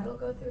had metal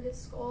go through his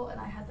skull,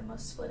 and I had the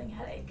most splitting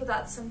headache. But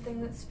that's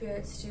something that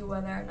spirits do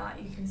whether or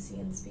not you can see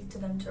and speak to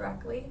them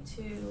directly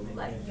to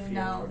let you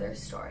know their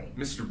story.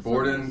 Mr.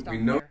 Borden, we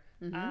know...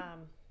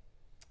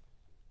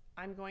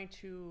 I'm going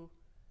to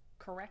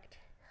correct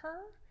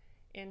her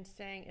in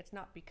saying it's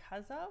not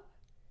because of.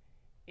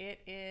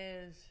 It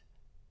is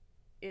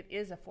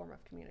a form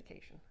of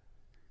communication.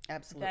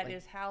 Absolutely. That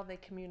is how they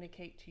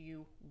communicate to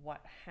you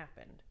what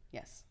happened.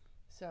 Yes.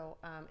 So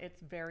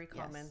it's very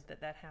common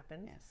that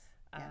happens. Yes.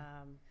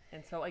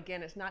 And so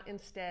again, it's not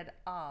instead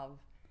of,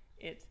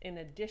 it's in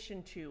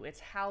addition to, it's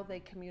how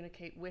they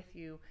communicate with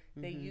you.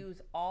 They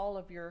use all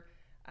of your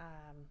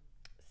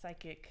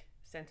psychic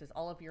senses,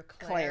 all of your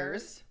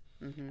clairs.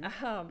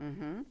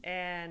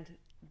 And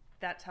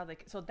that's how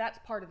so that's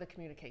part of the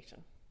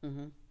communication.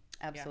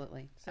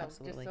 Absolutely. So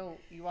absolutely. just so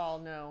you all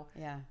know.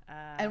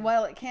 And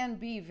while it can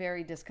be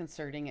very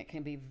disconcerting, it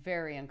can be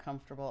very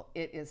uncomfortable,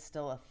 it is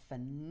still a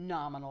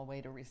phenomenal way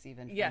to receive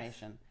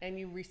information. Yes. And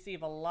you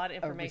receive a lot of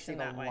information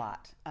that way.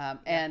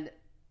 And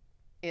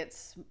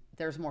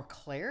there's more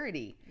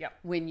clarity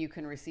when you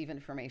can receive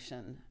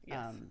information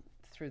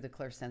through the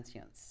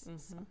clairsentience.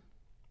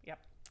 Yep.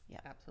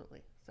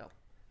 Absolutely. So,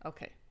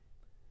 okay.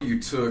 You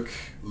took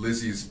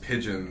Lizzy's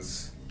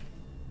pigeons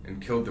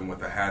and killed them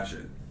with a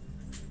hatchet.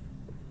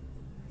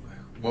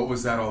 What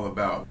was that all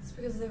about? It's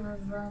because they were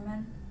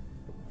vermin.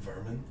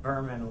 Vermin?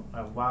 Vermin,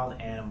 wild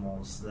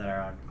animals that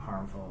are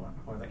harmful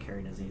or that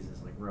carry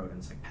diseases, like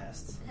rodents, like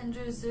pests. And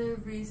is there a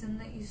reason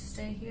that you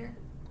stay here?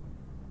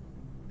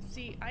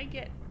 See, I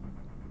get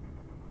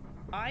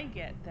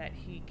that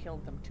he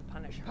killed them to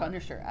punish her.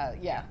 Punish her,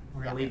 yeah.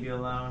 We're gonna leave you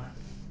alone.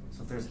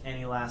 So if there's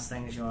any last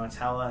things you want to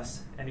tell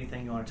us,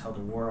 anything you want to tell the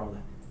world,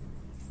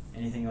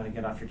 anything you want to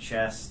get off your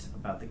chest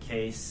about the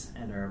case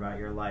and or about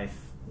your life,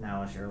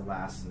 now is your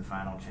last and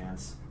final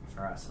chance,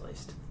 for us at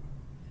least.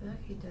 I feel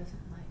like he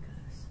doesn't like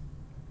us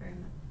very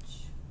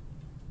much.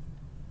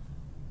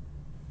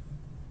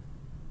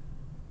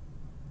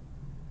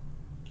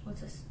 What's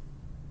this?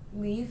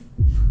 Leave?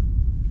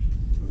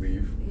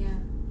 Leave? Yeah.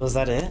 Was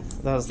that it?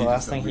 That was the He last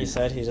just thing said he leave.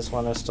 said? He just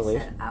wanted us to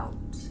leave? Said out.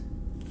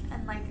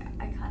 And like,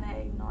 I kind of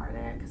ignored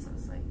it because I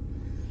was like,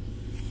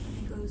 and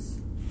he goes,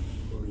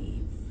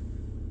 leave.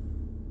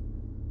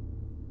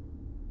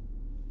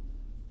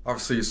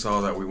 Obviously, you saw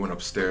that we went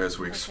upstairs,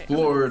 we Okay,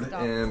 explored, I'm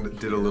gonna stop. and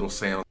did a little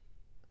seance.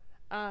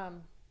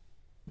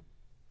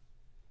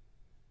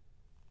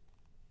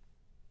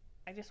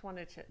 I just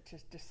wanted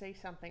to say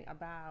something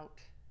about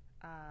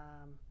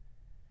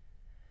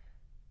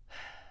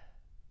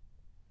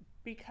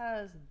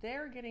because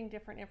they're getting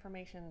different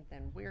information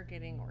than we're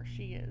getting, or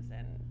she is,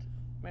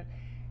 and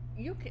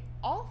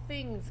all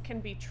things can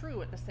be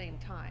true at the same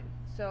time.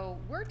 So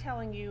we're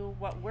telling you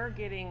what we're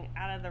getting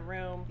out of the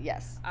room.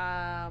 Yes.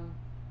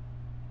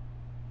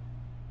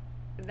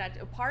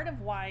 That part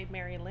of why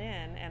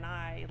Mari-Lyn and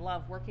I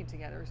love working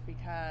together is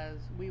because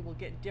we will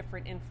get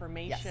different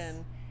information,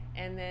 Yes.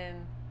 and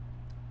then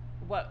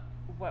what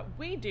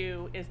we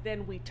do is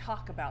then we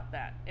talk about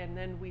that, and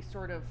then we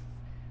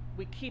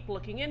keep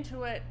looking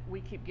into it,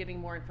 we keep getting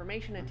more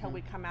information until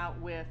we come out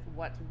with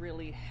what's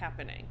really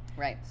happening.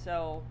 Right.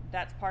 So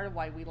that's part of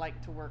why we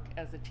like to work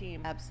as a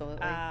team.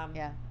 Absolutely.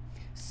 Yeah.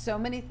 So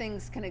many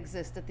things can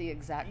exist at the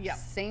exact Yep.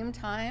 same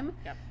time,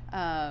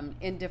 Yep.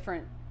 in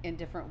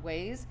different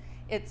ways.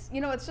 It's,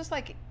 you know, it's just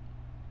like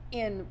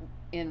in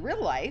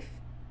real life,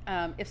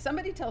 if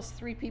somebody tells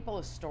 3 people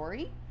a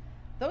story,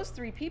 those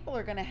 3 people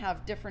are going to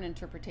have different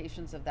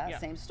interpretations of that Yep.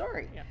 same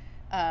story.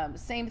 Yep.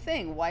 Same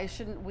thing. Why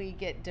shouldn't we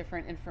get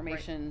different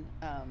information?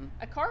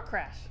 A car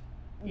crash.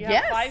 You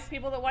Yes. have 5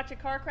 people that watch a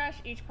car crash,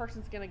 each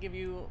person's going to give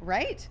you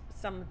Right.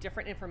 some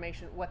different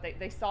information, what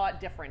they saw it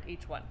different,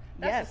 each one.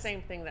 That's Yes. the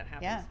same thing that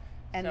happens. Yeah.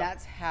 And So-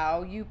 that's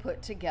how you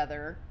put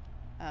together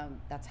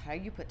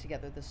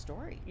the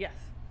story. Yes.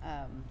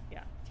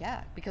 Yeah.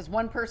 Yeah. Because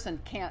one person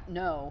can't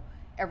know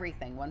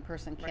everything. One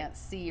person can't Right.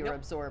 see or Nope.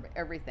 absorb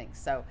everything.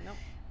 So,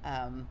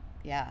 Nope.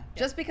 yeah.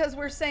 Just because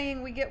we're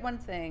saying we get one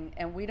thing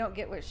and we don't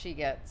get what she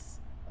gets,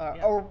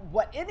 Yeah. or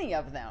what any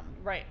of them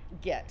Right.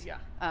 get.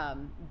 Yeah.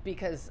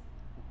 Because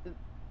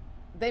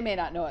they may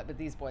not know it, but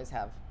these boys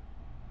have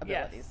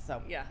abilities. Yes.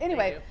 So Yeah, they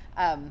anyway,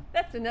 do.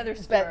 That's another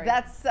story. but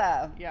that's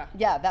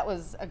Yeah. that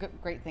was a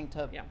great thing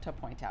to Yeah.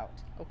 point out.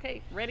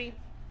 Okay, ready?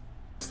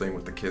 Thing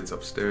with the kids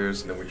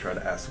upstairs, and then we tried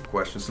to ask some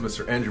questions to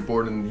Mr. Andrew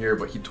Borden here,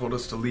 but he told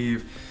us to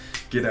leave,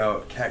 get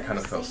out. Cat kind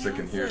of felt sick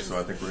in here, so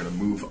I think we're gonna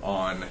move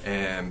on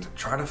and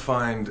try to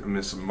find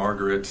Miss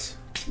Margaret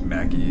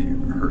Maggie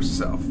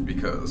herself,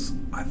 because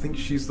I think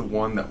she's the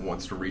one that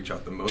wants to reach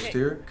out the most Okay.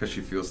 here, because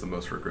she feels the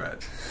most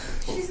regret.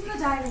 She's in the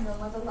dining room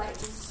where the light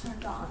just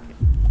turned on.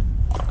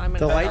 I'm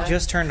The light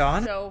just turned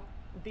on? So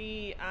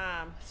the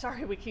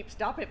sorry we keep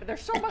stopping, but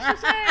there's so much to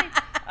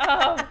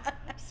say.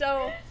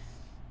 So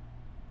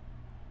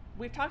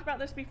we've talked about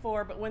this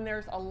before, but when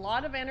there's a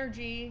lot of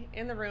energy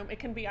in the room, it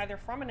can be either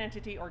from an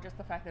entity or just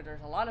the fact that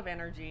there's a lot of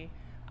energy.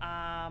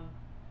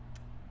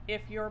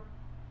 If you're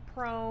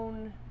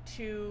prone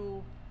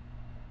to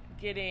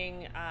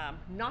getting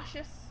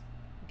nauseous,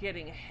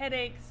 getting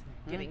headaches,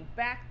 getting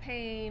back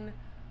pain,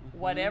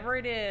 whatever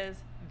it is,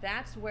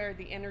 that's where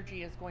the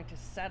energy is going to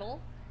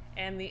settle,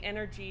 and the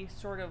energy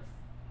sort of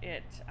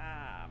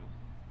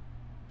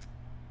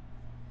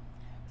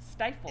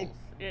stifles.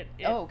 It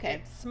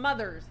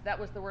smothers. That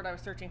was the word I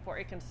was searching for.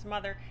 It can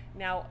smother.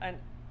 Now, an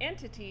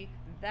entity,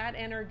 that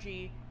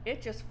energy,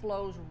 it just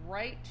flows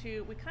right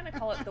to, we kind of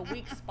call it the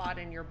weak spot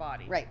in your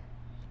body. Right.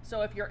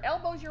 So if your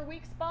elbow's your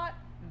weak spot,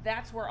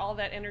 that's where all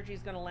that energy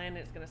is going to land.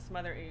 It's going to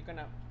smother, and you're going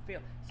to feel.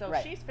 So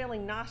Right. she's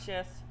feeling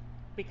nauseous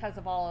because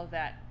of all of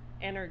that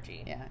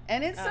energy. Yeah.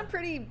 And it's some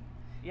pretty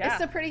Yeah. it's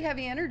some pretty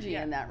heavy energy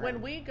in that room.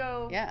 When we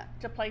go Yeah.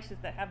 to places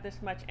that have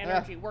this much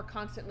energy, we're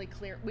constantly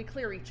we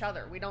clear each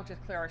other. We don't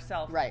just clear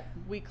ourselves. Right.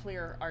 We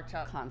clear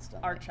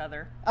Constantly. Our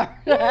other.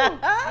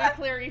 We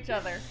clear each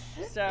other.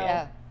 So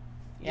Yeah.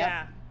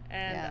 yeah.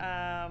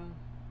 And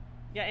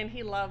and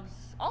he loves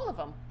all of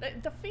them.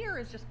 The fear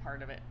is just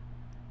part of it.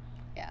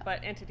 Yeah.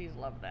 But entities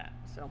love that.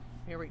 So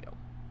here we go.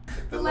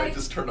 The light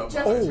just turned up.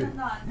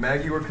 Turned on.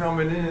 Maggie, we're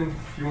coming in.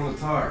 If you want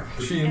to talk.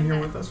 Is she in here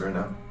with us right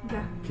now?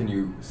 Yeah. Can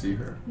you see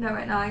her? No,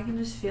 right now I can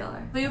just feel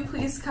her. Will you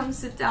please come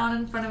sit down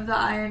in front of the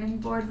ironing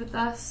board with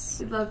us?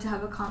 We'd love to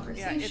have a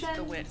conversation. Yeah, it's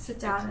the witch. Sit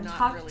down It's and not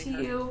talk really to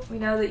her. you. We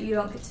know that you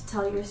don't get to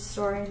tell your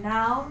story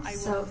now, I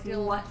so will if you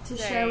still want to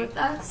say share with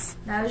us,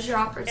 now's your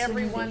opportunity.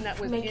 Everyone that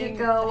was Make in it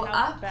go the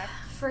house up back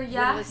for Lizzy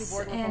yes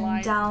Borden was and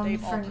alive, down they've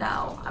for altered no.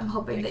 themselves. I'm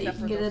hoping that you Except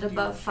can for get those it few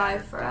above 5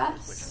 shattered for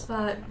pieces, us,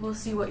 but we'll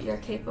see what you're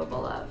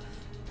capable of.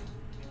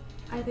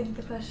 I think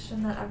the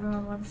question that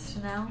everyone wants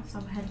to know, so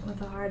I'm heading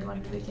with a hard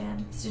one to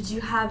begin, is did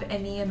you have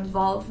any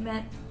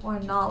involvement or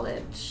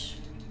knowledge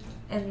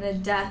in the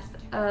death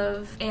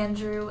of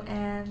Andrew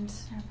and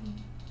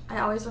I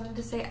always wanted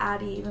to say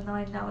Addie, even though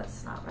I know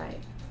it's not right.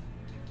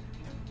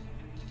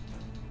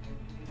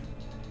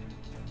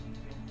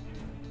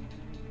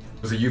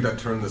 Was it you that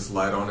turned this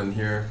light on in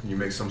here? You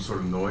make some sort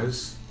of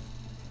noise?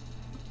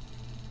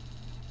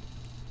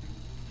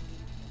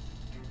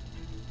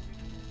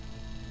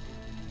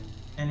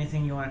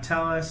 Anything you want to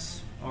tell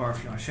us, or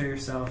if you want to show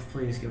yourself,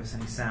 please give us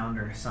any sound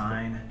or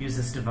sign. Use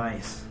this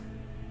device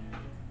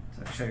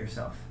to show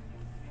yourself.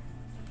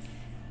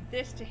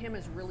 This to him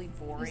is really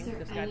boring. there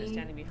This guy that's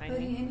standing behind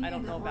anybody me. in I here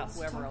don't know that about wants to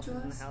whoever talk else to is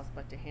in the us? house,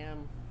 but to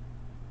him,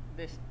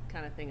 this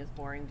kind of thing is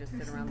boring. Just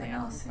There's sit around something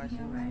and ask else him in here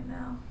questions. right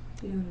now.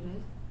 Do you know what it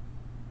is?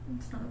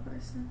 It's not a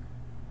person.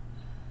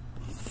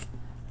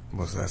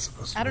 What's that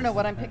supposed to be? I don't know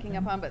what I'm picking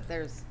up on, but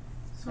there's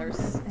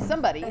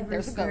somebody, Every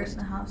there's a spirit ghost in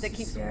the house that is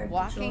keeps scared of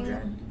walking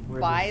children. Where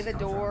by does the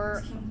this come from? door,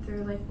 This came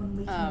through like when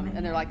we came in and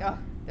they're here. like, oh,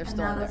 they're And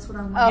still now in there. that's what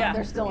I'm Oh, Yeah.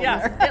 they're still in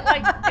Yeah,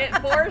 there.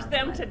 it bores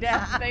them to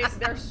death.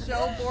 They're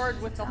so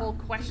bored with the whole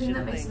The question thing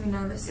that makes thing. me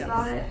nervous Yes.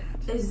 about it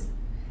is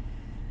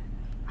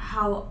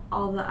how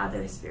all the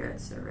other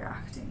spirits are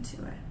reacting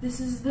to it. This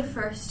is the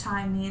first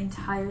time the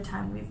entire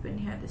time we've been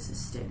here this is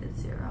stayed at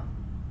 0.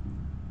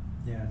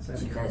 Yeah, it's Did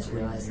you actually guys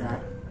completely realize zero.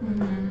 that?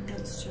 Mm-hmm.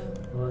 That's true.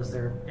 Well, is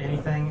there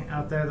anything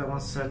out there that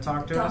wants to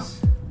talk to Don't.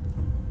 us?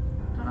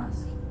 Don't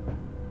ask.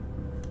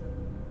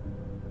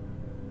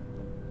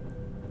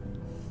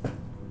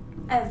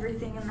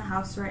 Everything in the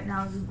house right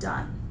now is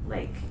done.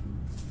 Like,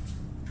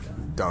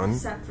 Done?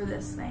 except for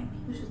this thing.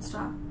 We should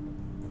stop.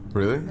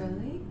 Really?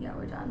 Really? Yeah,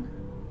 we're done.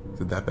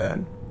 Is it that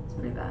bad? It's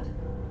pretty bad.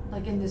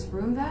 Like in this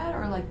room bed,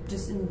 or like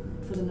just in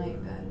for the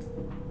night bed?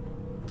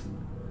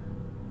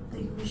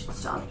 Like, we should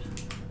stop.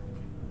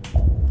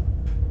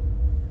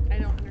 I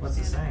don't understand What's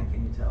it saying?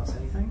 Can you tell us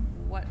anything?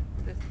 what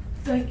this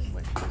Like,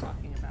 what she's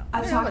talking about.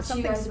 I've Yeah, but talked to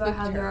you something guys about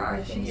how spooked there her.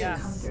 are things Yeah.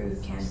 that come through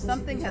who can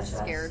Something physically has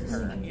touch scared us, her.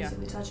 Can Yeah.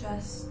 physically touch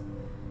us.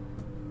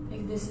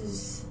 Like, this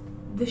is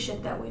the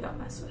shit that we don't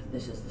mess with.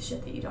 This is the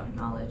shit that you don't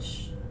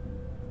acknowledge.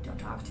 Don't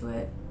talk to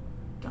it.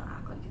 Don't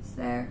act like it's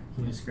there.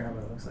 Can you describe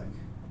what it looks like?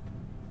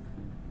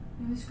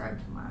 I can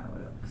describe tomorrow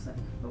what it looks like,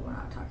 but we're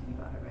not talking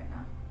about it right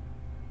now.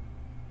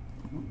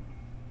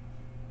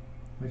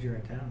 What'd you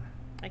write down?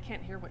 I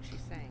can't hear what she's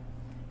saying.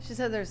 She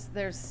said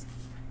there's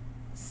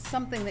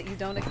something that you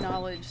don't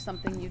acknowledge,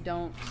 something you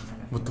don't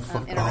What the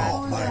fuck? interact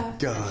Oh with, my and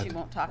she god.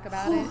 won't talk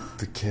about it.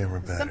 The camera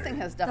battery. Something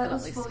has That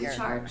was definitely fully scared her.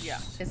 charged. Yeah.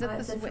 Is it I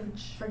the said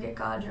switch? Forget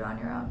God, you're on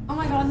your own. Oh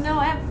my god, no,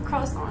 I have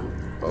cross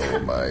on. Oh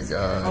my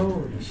god.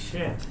 Holy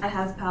shit. I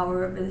have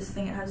power over this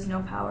thing. It has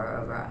no power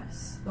over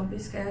us. Don't be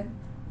scared.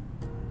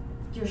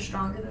 You're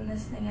stronger than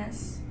this thing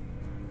is.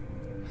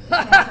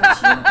 I can't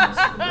touch you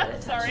unless you let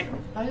it touch Sorry. you.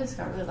 I just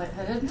got really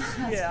lightheaded.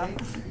 That's Yeah.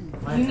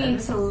 great. You need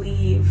to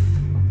leave.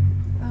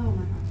 Oh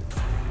my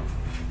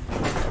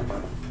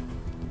god.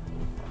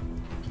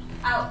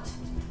 Out.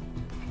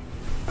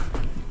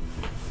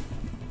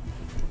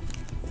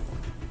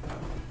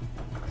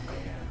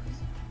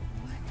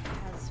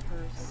 Has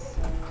her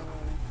so...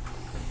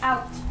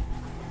 Out.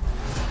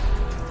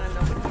 I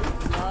know, but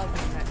you love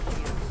that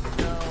she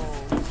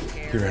is so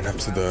scared. You ran up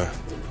to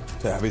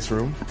Abby's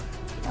room?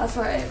 That's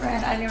where it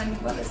ran. I didn't even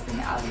think about this being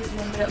out of the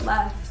room, but it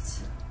left.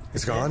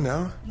 It's gone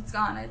now? It's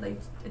gone.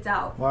 It's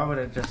out. Why would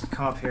it just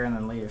come up here and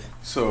then leave?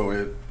 So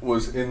it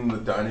was in the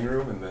dining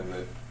room and then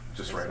it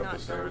just It's ran up not the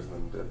stairs gone.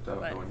 and then dipped out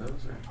But- the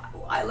windows?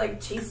 Or? I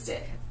chased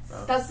it.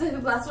 Oh. That's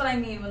what I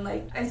mean when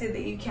I say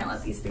that you can't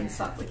let these things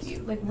fuck with you.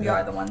 Like, we Yeah.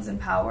 are the ones in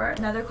power.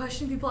 Another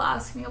question people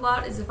ask me a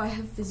lot is if I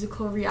have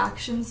physical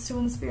reactions to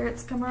when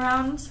spirits come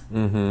around.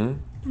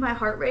 Mm-hmm. My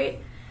heart rate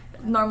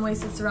normally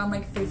sits around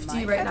like 50.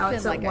 Might Right have now been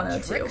it's like at a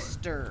 102.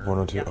 trickster.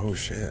 102. Yeah. Oh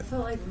shit. I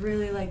felt like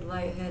really like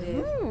lightheaded. Are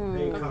you Ooh.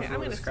 Okay, comfortable I'm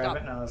going to describe stop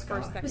it? No, that's for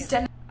a gone. second.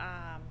 Stand-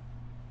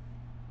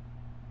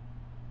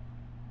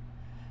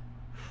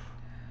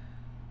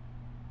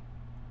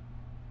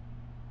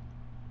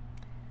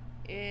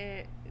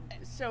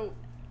 So,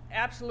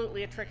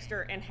 absolutely a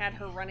trickster, and had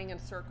her running in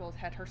circles,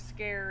 had her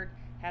scared,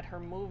 had her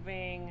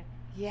moving.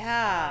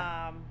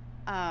 Yeah.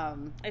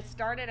 It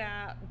started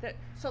out that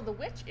so the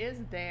witch is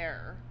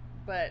there,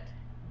 but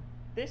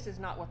this is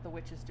not what the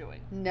witch is doing.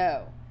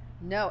 No.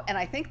 And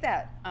I think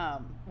that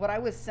what I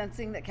was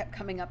sensing that kept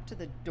coming up to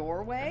the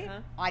doorway, Uh-huh.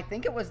 I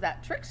think it was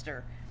that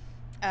trickster.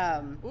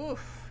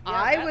 Oof. Yeah,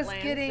 I that was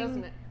lands, getting,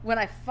 doesn't it? when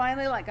I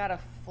finally got a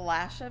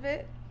flash of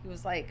it, he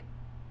was like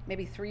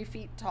maybe 3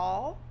 feet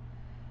tall.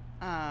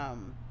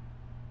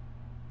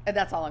 And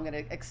that's all I'm going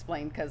to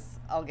explain because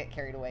I'll get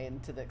carried away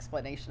into the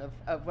explanation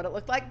of what it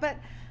looked like. But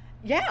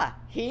yeah,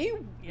 he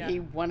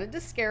wanted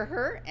to scare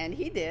her, and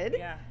he did.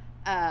 Yeah.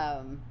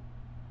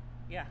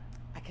 Yeah.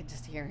 I could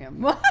just hear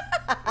him.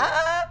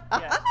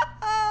 Yes.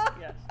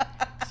 Yes.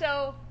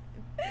 So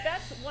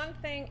that's one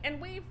thing, and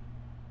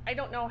I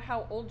don't know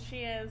how old she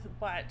is,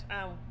 but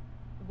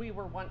we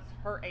were once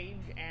her age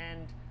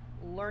and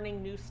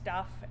learning new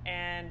stuff.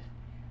 And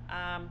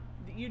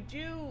you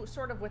do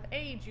sort of with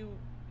age,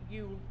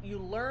 you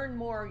learn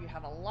more. You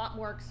have a lot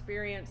more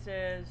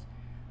experiences.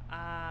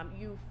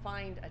 You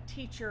find a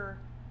teacher.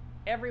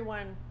 Every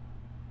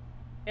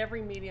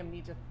medium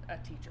needs a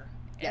teacher.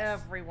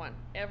 Yes.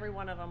 Every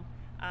one of them.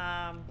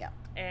 Yeah.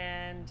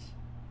 And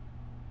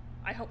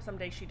I hope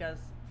someday she does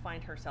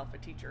find herself a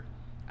teacher,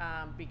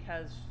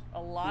 because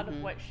a lot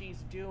of what she's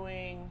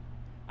doing,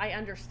 I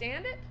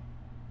understand it,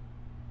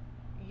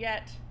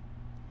 yet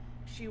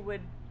she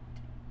would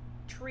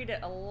treat it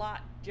a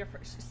lot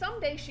different.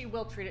 Someday she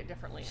will treat it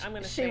differently. I'm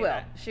going to say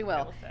that. She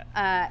will.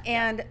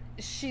 And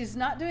she's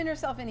not doing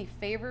herself any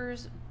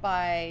favors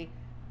by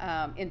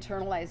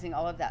internalizing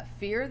all of that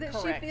fear that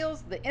Correct. she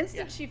feels. The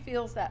instant she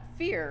feels that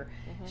fear,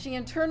 she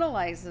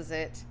internalizes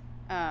it.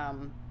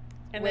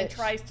 And then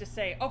tries to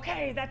say,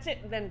 okay, that's it,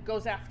 and then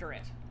goes after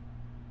it.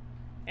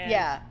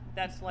 And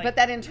that's like. But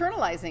that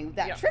internalizing,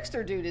 that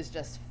trickster dude is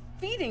just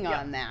feeding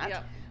on that.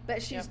 Yep.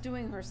 But she's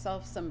doing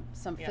herself some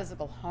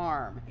physical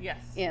harm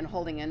in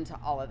holding into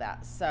all of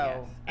that.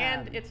 So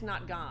and it's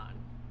not gone.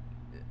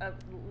 A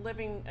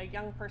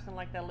young person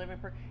like that,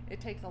 it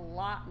takes a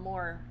lot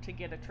more to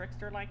get a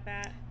trickster like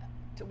that.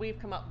 We've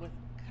come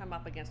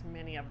up against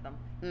many of them,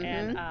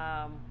 and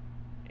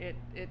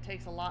it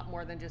takes a lot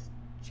more than just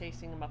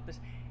chasing them up.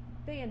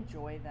 They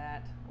enjoy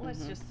that.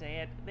 Let's just say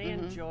it. They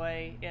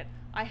enjoy it.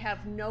 I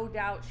have no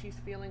doubt she's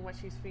feeling what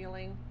she's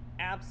feeling.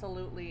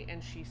 Absolutely,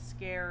 and she's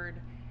scared,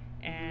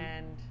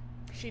 and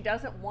she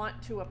doesn't want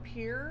to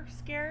appear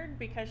scared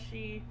because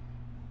she.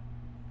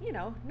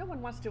 No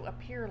one wants to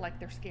appear like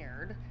they're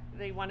scared.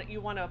 You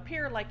want to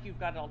appear like you've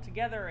got it all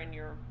together, and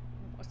you're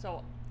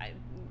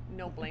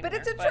no blame. But there,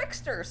 it's a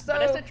trickster, so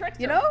but it's a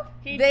trickster.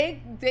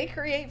 They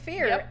create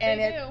fear,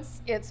 and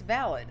it's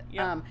valid.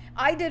 Yep.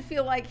 I did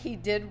feel like he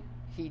did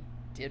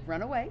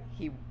run away.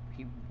 He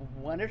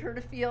wanted her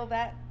to feel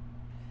that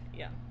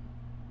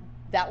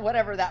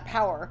that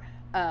power,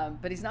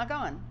 but he's not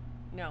gone.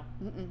 No.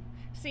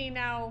 See,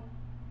 now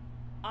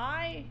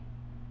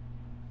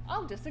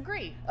I'll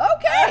disagree.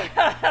 Okay.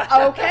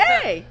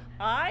 Okay.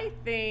 I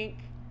think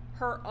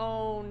her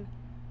own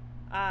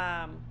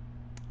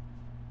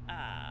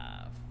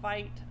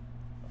fight,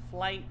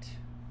 flight,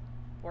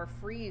 or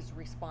freeze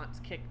response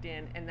kicked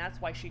in, and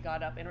that's why she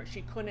got up and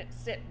she couldn't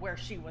sit where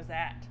she was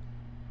at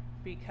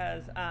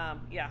because I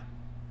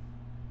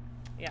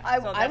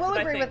so will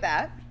agree with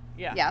that.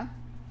 Yeah.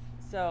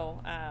 So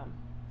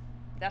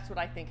that's what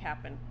I think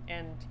happened,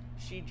 and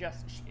she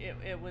just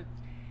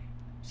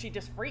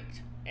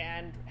freaked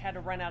and had to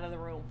run out of the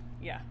room.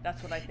 Yeah,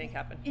 that's what I think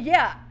happened.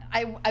 Yeah,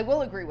 I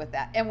will agree with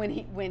that. And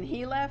when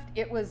he left,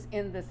 it was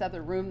in this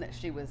other room that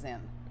she was in.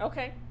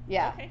 Okay.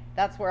 Yeah. Okay.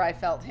 That's where I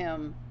felt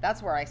him.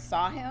 That's where I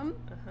saw him.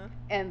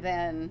 And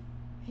then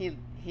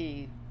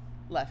he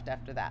left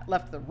after that.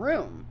 Left the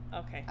room.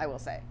 Okay. I will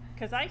say.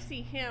 Because I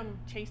see him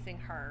chasing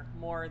her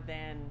more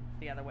than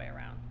the other way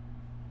around.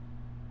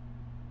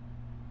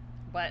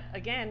 But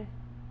again,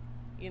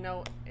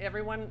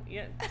 everyone,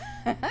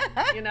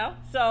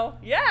 so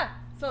yeah.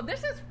 So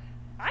this is,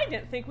 I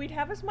didn't think we'd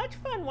have as much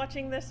fun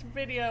watching this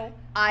video.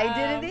 I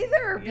didn't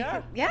either.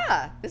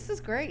 Because, this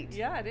is great.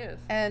 Yeah, it is.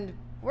 And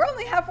we're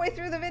only halfway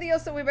through the video,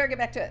 so we better get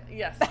back to it.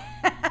 Yes.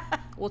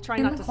 We'll try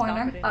not to stop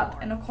it anymore.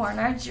 Up in a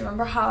corner. Do you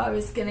remember how I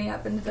was getting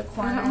up into the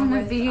corner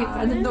with the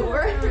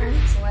door?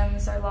 Its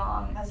limbs are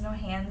long, has no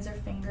hands or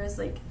fingers,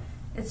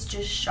 it's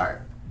just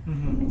sharp.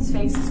 Its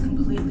face is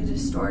completely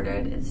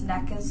distorted, its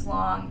neck is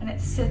long, and it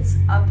sits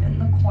up in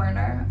the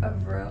corner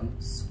of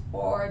rooms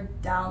or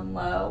down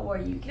low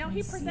where you can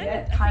see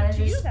it, kind of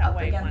just up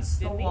against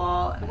the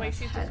wall, the way and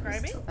she's its head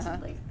describing is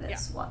tilted like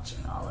this,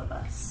 watching all of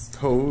us.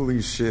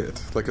 Holy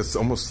shit. Like it's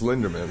almost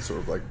Slenderman sort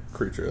of like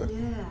creature.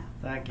 Yeah.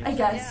 That I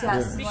guess,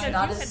 yes. Because We're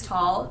not as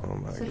tall. Oh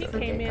my So god. He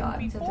came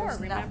in before,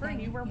 remember?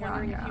 And you were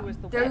wondering if he was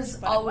the witch.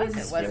 There's always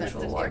a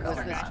spiritual war it was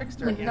going this on.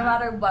 trickster. Like, no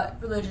matter what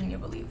religion you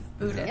believe,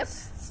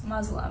 Buddhists,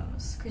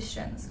 Muslims,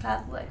 Christians,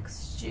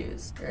 Catholics,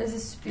 Jews, there is a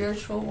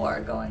spiritual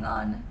war going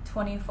on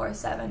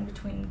 24/7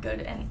 between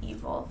good and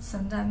evil.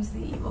 Sometimes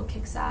the evil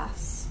kicks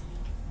ass.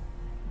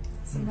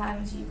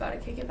 Sometimes you gotta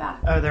kick it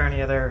back. Are there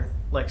any other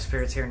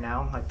spirits here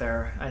now?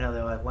 I know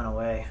they went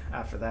away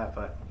after that,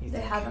 but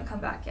they haven't come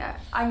back yet.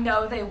 I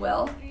know they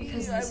will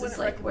because this is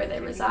where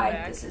they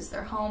reside. This is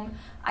their home.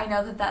 I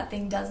know that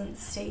thing doesn't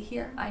stay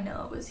here. I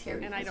know it was here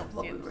because of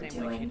what we were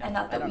doing, and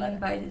not that we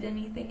invited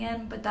anything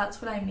in. But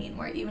that's what I mean.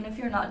 Where even if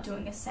you're not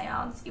doing a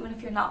seance, even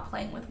if you're not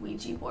playing with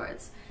Ouija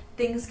boards,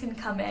 things can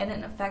come in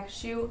and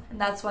affect you, and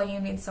that's why you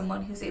need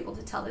someone who's able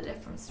to tell the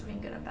difference between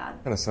good and bad.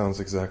 Kind of sounds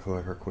exactly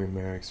like our Queen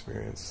Mary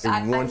experience. They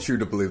want you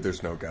to believe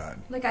there's no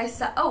God. Like I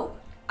said, absolutely.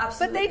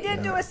 But they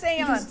did do a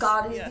seance. Because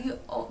God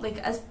is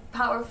as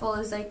powerful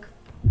as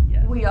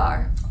we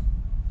are.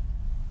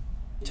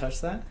 You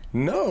touched that?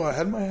 No, I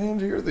had my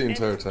hand here the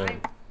entire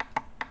time.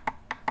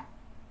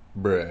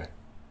 Bruh.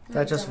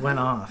 That just went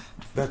off.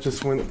 That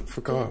just went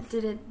off.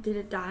 Did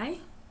it die?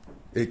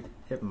 It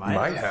It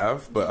Might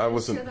have, but I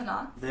wasn't. Sure they're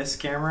not. This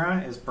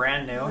camera is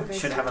brand new.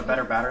 Should have a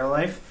better battery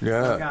life.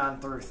 Yeah. I've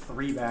gone through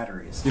 3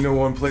 batteries. You know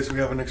one place we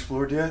haven't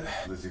explored yet?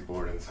 Lizzy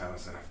Borden's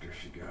house after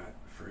she got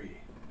free.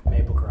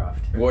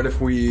 Maplecroft. What if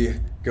we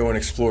go and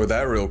explore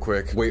that real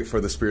quick, wait for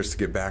the spirits to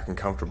get back and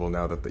comfortable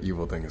now that the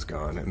evil thing is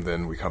gone, and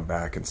then we come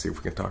back and see if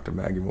we can talk to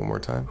Maggie one more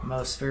time?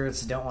 Most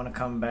spirits don't want to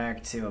come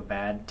back to a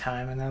bad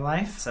time in their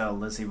life, so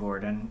Lizzy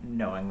Borden,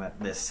 knowing that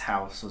this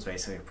house was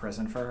basically a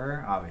prison for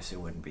her, obviously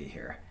wouldn't be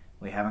here.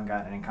 We haven't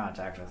gotten in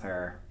contact with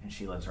her, and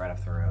she lives right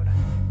up the road.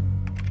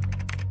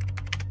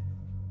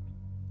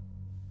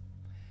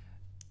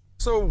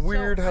 So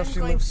weird how I'm she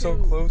going lives so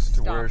close to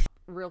stop where she...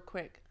 real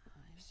quick.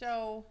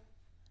 So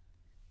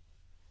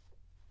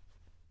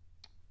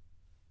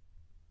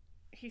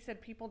he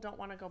said people don't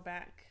want to go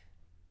back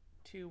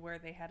to where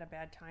they had a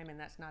bad time, and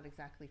that's not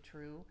exactly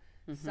true.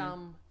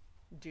 Some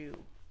do.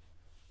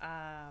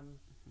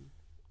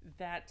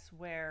 That's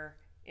where,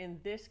 in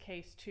this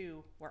case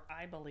too, where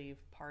I believe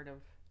part of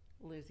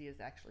Lizzy is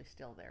actually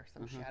still there.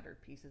 Some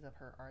shattered pieces of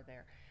her are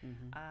there.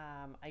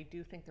 I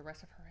do think the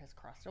rest of her has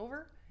crossed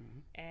over,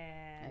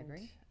 and I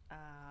agree.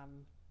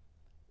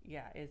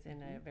 Yeah, is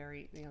in a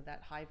very,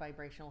 that high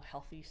vibrational,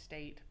 healthy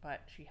state,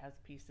 but she has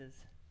pieces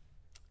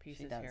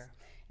She does. here.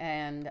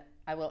 And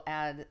I will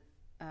add,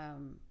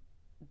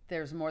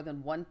 there's more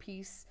than one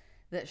piece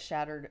that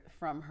shattered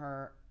from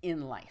her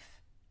in life.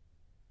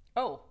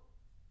 Oh,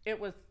 it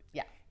was,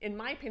 Yeah. in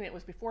my opinion, it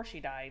was before she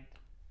died.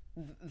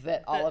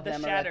 That all of the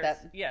them shatters, are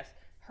at that. yes.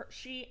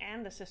 She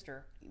and the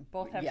sister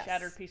both have Yes.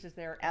 shattered pieces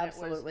there. And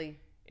Absolutely.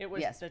 It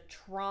was Yes. the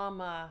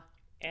trauma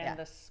and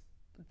Yeah.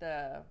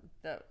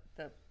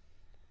 the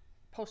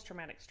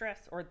post-traumatic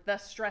stress, or the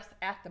stress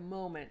at the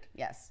moment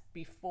Yes.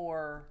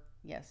 before.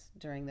 Yes.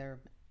 During their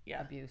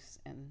Yeah. abuse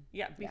and.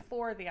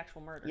 Before the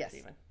actual murders, Yes.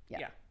 even.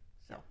 Yeah.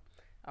 So,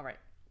 all right,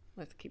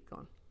 let's keep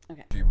going.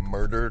 Okay. She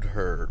murdered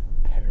her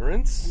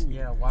parents?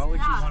 Yeah, why would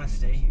you want to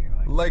stay here?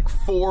 Like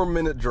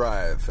 4-minute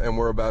drive, and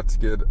we're about to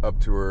get up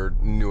to her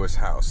newest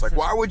house. Like,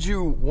 why would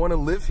you want to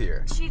live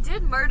here? She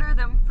did murder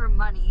them for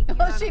money. You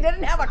know Well, she what I mean?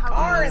 didn't have a So how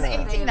car in the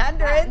would they have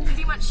 1800s.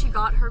 Pretty much she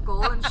got her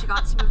goal, and she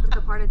got to move to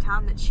the part of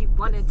town that she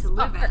wanted to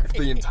live in. If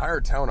the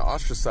entire town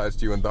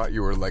ostracized you and thought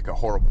you were like a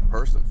horrible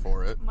person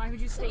for it, Why would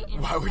you stay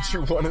in why would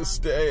you want to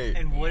stay?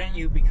 And wouldn't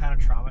you be kind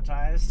of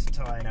traumatized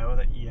to know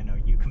that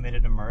you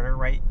committed a murder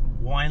right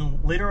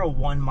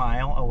 1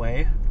 mile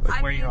away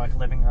from where you're like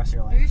living the rest of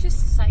your life? You're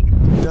just psycho.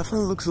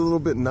 Definitely looks a little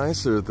bit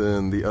nicer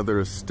than the other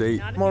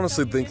estate. I'm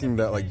honestly thinking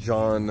that like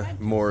John,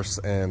 Morse,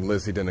 and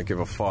Lizzy didn't give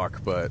a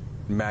fuck, but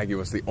Maggie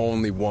was the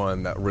only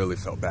one that really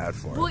felt bad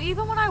for it. Well,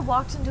 even when I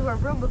walked into her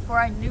room before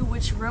I knew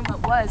which room it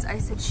was, I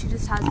said she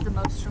just has the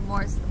most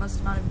remorse, the most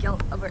amount of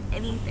guilt over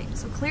anything.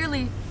 So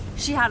clearly,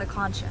 she had a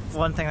conscience.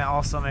 One thing that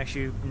also makes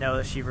you know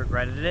that she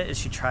regretted it is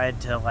she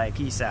tried to like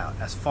peace out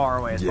as far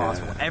away as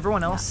possible.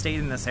 Everyone else stayed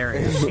in this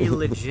area. She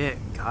legit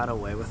got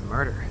away with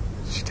murder.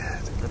 She did.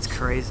 That's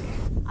crazy.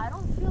 I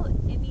don't feel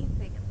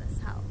anything in this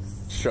house.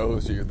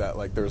 Shows you that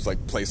like there's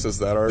like places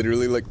that are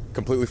literally like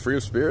completely free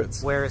of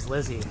spirits. Where is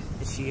Lizzy?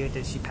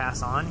 Did she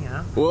pass on,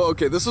 Well,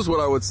 okay, this is what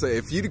I would say.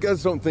 If you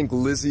guys don't think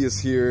Lizzy is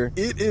here,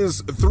 it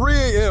is 3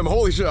 a.m.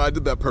 Holy shit, I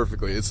did that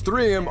perfectly. It's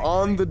 3 a.m.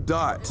 on the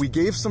dot. We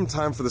gave some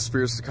time for the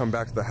spirits to come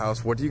back to the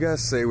house. What do you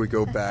guys say we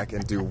go back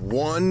and do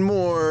one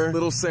more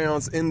little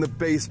seance in the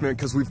basement?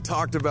 Because we've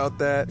talked about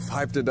that,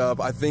 hyped it up.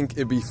 I think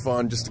it'd be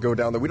fun just to go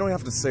down there. We don't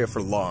have to stay it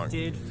for long.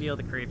 Did feel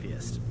the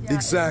creepiest. Yeah,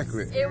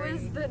 Exactly. It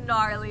was the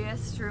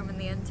gnarliest room in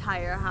the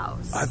entire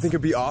house. I think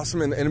it'd be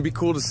awesome, and it'd be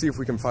cool to see if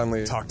we can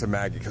finally talk to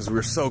Maggie, because we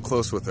were so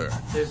close with her.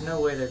 There's no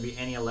way there'd be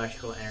any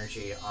electrical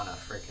energy on a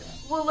freaking...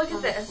 Well, look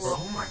at this.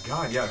 Oh my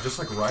god, yeah, just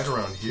like right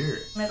around here.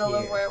 Middle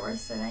of where we're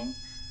sitting.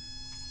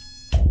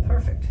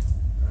 Perfect.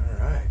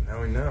 Alright,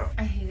 now we know.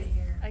 I hate it here.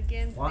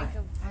 Again, Why? think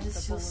of I just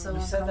the feel so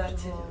balloon. You said that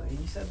too.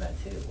 uncomfortable. You said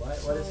that too.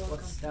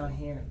 What's down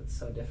here that's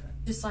so different?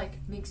 Just like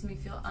makes me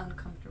feel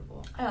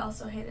uncomfortable. I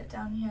also hate it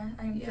down here.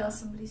 I can Yeah. feel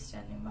somebody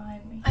standing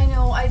behind me. I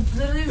know. I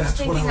literally was That's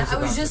what thinking I was that.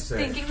 I was about to just say.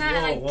 thinking that,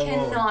 and I Whoa, whoa,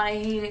 whoa. cannot. I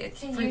hate it. It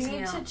Can you freaks me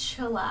need to out.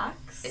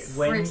 chillax? It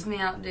When- freaks me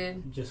out,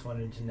 dude. Just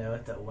wanted to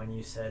note that when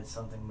you said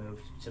something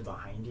moved to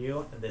behind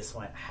you, this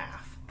went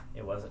half.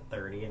 It was at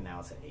 30 and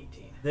now it's at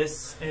 18.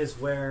 This is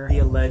where the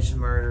alleged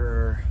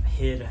murderer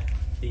hid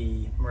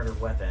the murder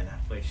weapon,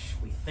 which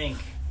we think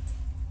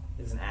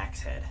is an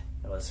axe head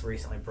that was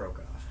recently broke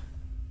off.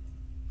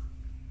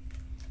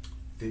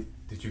 Did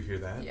you hear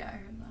that? Yeah, I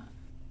heard that.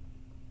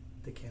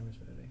 The camera's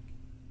moving.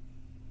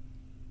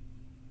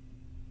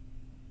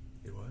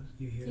 It was?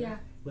 You hear Yeah. it?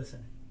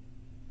 Listen.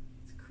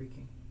 It's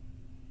creaking.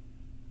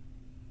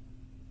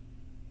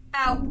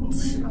 Ouch.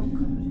 Oh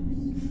god.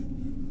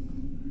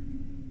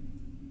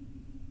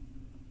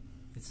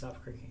 It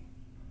stopped creaking.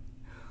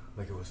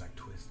 Like it was like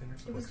twisting or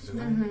something? It was, 'Cause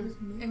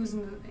it it was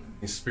moving.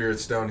 These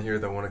spirits down here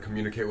that want to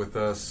communicate with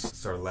us,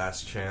 it's our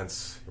last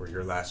chance, or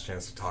your last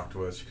chance to talk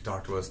to us. You can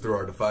talk to us through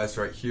our device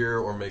right here,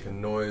 or make a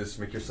noise,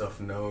 make yourself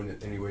known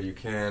in any way you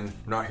can.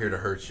 We're not here to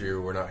hurt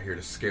you, we're not here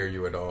to scare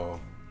you at all.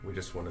 We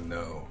just want to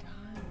know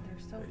God,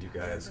 they're so that you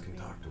tired guys of can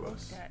being talk to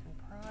us. looked at and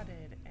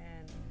prodded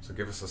So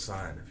give us a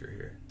sign if you're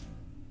here.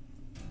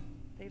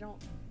 They don't,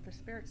 the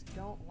spirits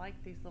don't like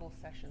these little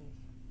sessions.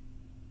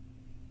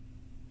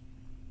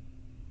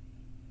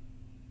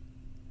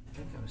 I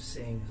think I was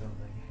seeing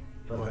something,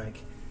 but What? like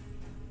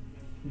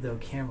the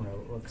camera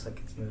looks like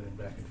it's moving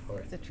back and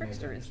forth. The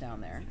trickster Maybe is down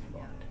there.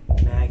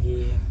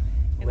 Maggie,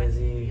 And I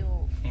Lizzy,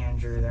 feel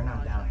Andrew, they're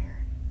not down here.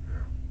 Yeah.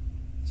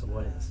 So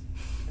what is?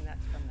 And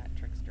that's from that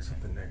trickster.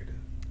 Something negative.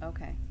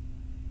 Okay.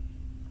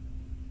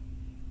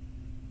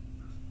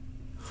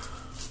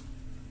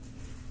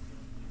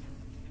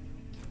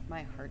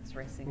 My heart's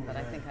racing, but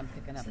I think I'm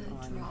picking up It's a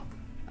on drop.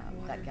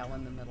 that gal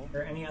in the middle. Is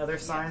there any other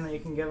sign that you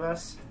can give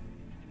us?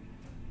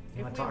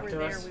 You If want we to talk were to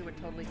there, us? we would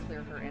totally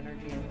clear her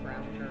energy and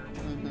ground her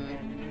Mhm.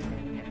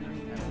 and get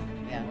her settled.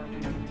 Yeah. before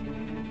we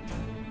continue.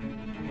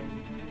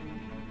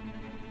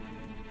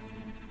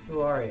 Who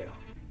are you?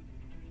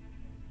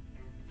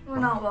 We're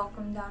not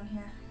welcome down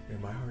here. Yeah,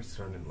 my heart's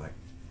starting to like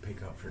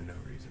pick up for no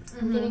reason.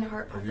 I'm getting Mm-hmm.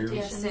 heart Are you?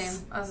 palpitations.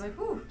 Same. I was like,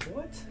 whew.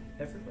 What?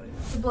 Everybody.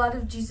 The blood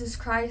of Jesus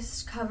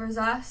Christ covers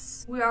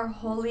us. We are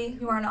holy.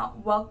 You are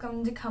not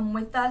welcome to come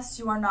with us.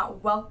 You are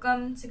not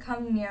welcome to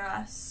come near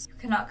us. You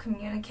cannot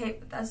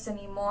communicate with us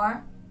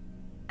anymore.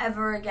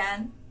 Ever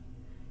again.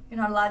 You're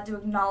not allowed to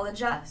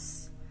acknowledge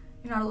us.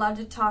 You're not allowed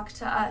to talk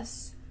to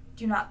us.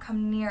 Do not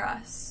come near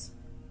us.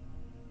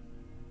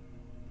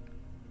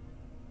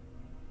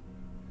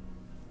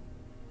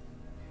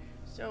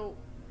 So,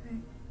 Okay.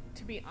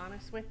 to be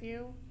honest with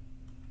you,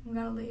 We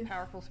gotta leave.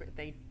 powerful spirit,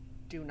 they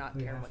do not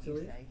We care have what to you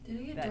leave? say. Did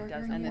it get That darker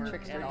doesn't And the work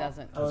trickster at all.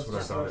 doesn't. That's what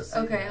I thought it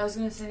said. Okay, I was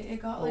gonna say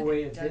it got Oh like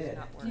wait, It it does did.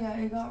 not work. yeah,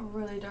 it got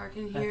really dark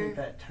in I here. think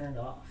that turned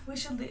off. We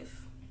should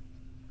leave.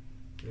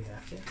 Do we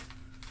have to?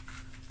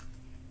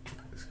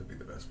 This could be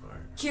the best part.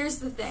 Here's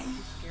the thing.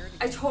 Scared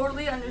I again.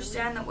 totally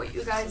understand that what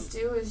you guys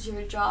do is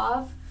your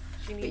job,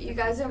 She but needs you a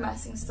guys are teacher.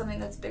 messing something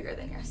that's bigger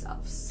than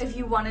yourselves. If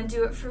you want to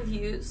do it for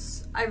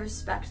views, I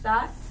respect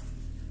that.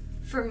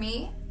 For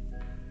me,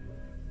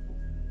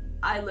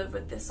 I live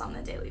with this on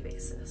a daily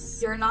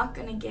basis. You're not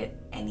gonna get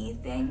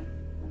anything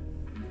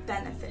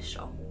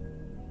beneficial.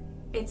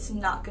 It's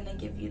not gonna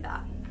give you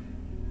that.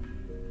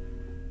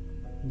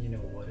 You know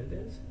what it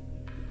is?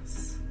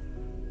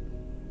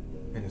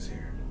 And it's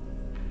here.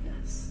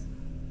 Yes.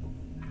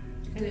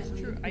 And it's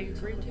true. I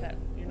agree with that.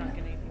 You're not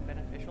getting anything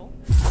beneficial.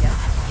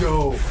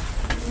 Yo,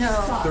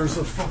 No. there's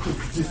a fucking.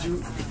 Did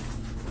you?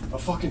 A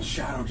fucking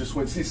shadow just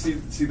went. See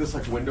this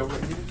like window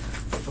right here?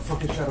 A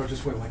fucking shadow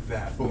just went like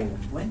that. Boom.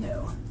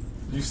 Window.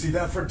 You see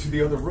that to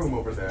the other room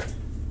over there?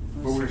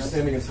 Where we were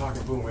standing and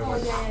talking. Boom. It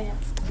went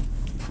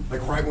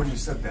like right when you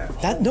said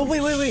that. That no, Holy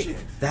wait. shit.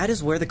 That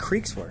is where the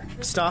creeks were.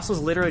 Stas was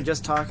literally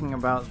just talking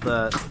about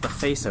the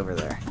face over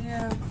there.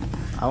 Yeah.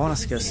 I want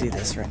us to go see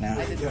this right now.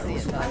 I didn't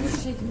see it. I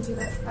was shaking too.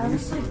 I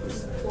was like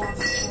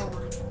lost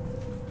forward.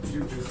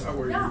 Is that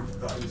where Yeah. you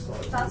thought you saw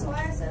it? That's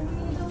why I said we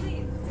need to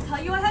leave.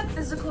 Tell you I had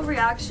physical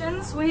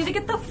reactions. We need to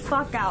get the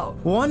fuck out.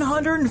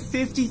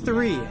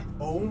 153.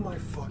 Oh my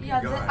fucking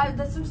Yeah, god.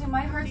 that's what I'm saying.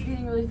 My heart's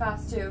beating really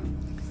fast too.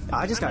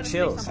 I just I'm got gonna say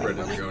chills. something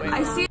Brendan really Jr. quick.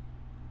 I see.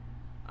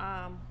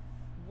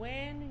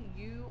 When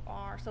you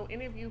are, so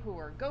any of you who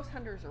are ghost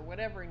hunters or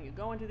whatever, and you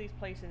go into these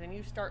places and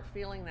you start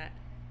feeling that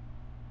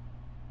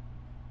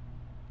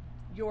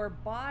your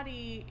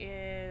body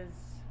is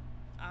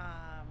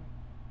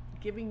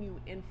giving you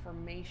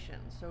information.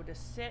 So to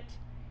sit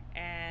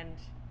and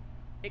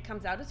it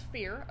comes out as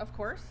fear, of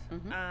course.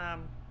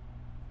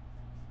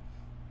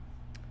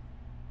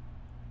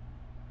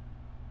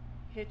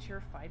 Hit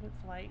your fight and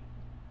flight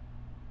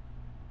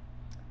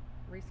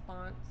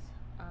response.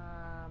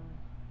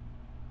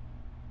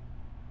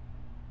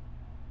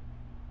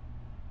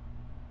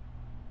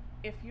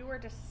 If you were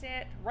to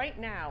sit right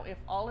now, if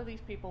all of these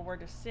people were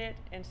to sit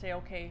and say,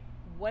 okay,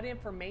 what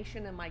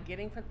information am I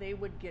getting from, they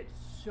would get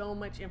so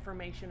much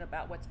information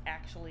about what's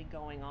actually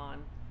going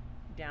on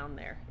down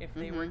there. If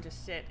they were to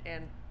sit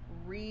and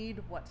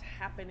read what's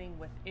happening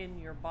within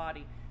your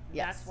body.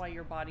 Yes. That's why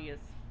your body is,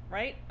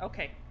 right?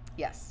 Okay.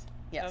 Yes.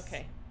 Yes.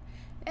 Okay.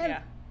 And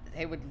Yeah.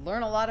 they would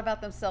learn a lot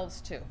about themselves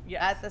too.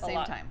 Yes, At the a same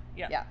lot. time.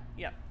 Yeah. Yeah.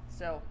 Yep.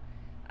 So,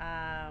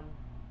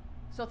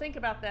 so think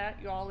about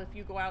that, y'all. If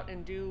you go out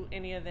and do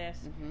any of this,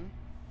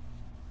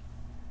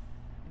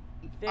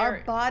 Our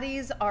there-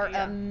 bodies are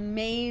Yeah.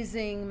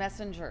 amazing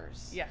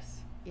messengers.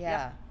 yes,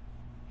 Yeah.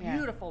 Yeah.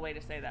 beautiful way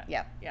to say that.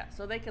 Yeah. Yeah.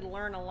 So they could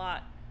learn a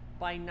lot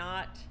by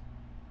not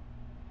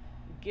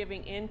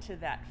giving into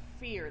that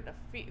fear.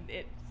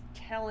 It's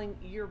telling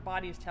your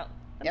body is telling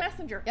the Yep.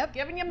 messenger. Yep.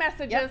 Giving you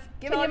messages. Yep.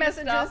 Giving you telling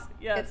messages. stuff.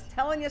 Yes. It's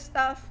telling you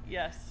stuff.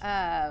 Yes.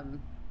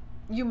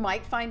 You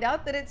might find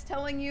out that it's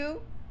telling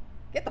you,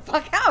 get the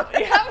fuck out.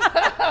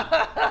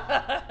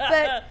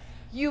 But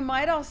you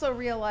might also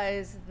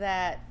realize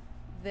that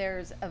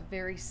there's a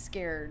very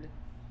scared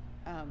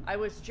I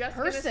was just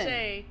going to person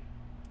say.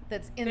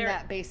 that's in there-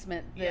 that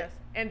basement. That, Yes,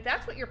 and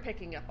that's what you're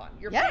picking up on.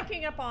 You're Yeah.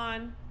 picking up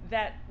on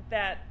that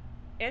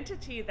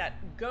entity, that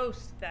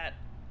ghost, that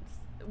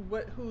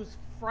who's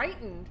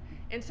frightened,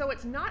 and so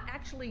it's not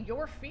actually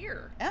your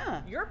fear.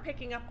 Yeah. You're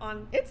picking up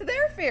on. It's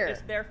their fear.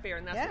 It's their fear,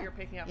 and that's what you're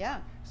picking up. Yeah.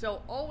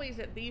 So always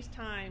at these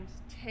times,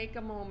 take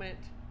a moment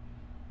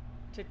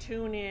to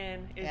tune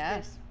in.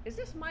 Is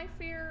this my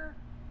fear,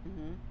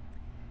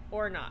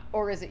 or not?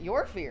 Or is it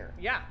your fear?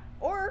 Yeah.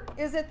 Or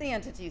is it the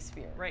entity's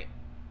fear? Right.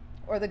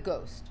 Or the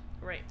ghost?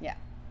 Right. Yeah.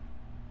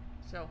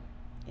 So.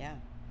 Yeah.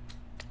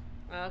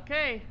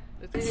 Okay.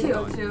 It's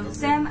you too.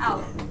 Sam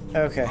out.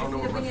 Okay. I don't know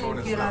where my phone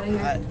is. Get out of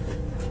here.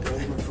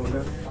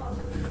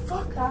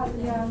 Fuck that.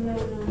 Yeah, no.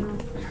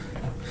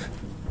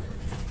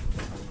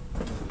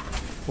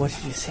 What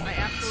did you see?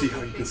 See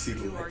how you can see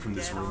the light from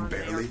this room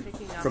barely?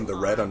 From the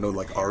red, I know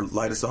like our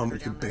light is on, but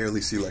you can barely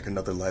see like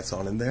another light's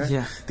on in there.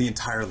 Yeah. The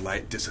entire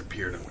light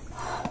disappeared and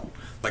went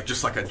like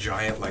just like a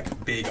giant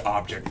like big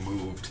object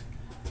moved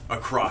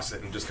across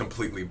it and just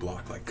completely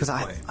blocked like because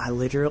I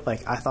literally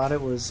like I thought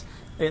it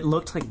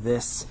looked like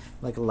this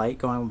like light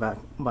going back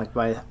like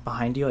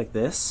behind you like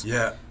this.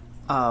 Yeah.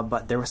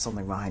 But there was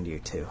something behind you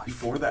too.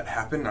 Before that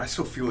happened, I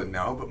still feel it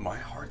now, but my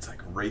heart's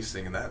like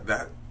racing, and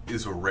that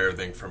is a rare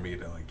thing for me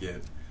to like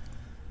get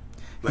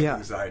like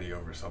anxiety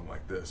over something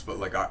like this. But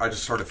like I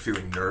just started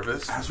feeling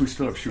nervous as we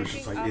stood up. She was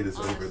just like, "It is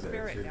over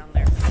there." Down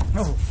there.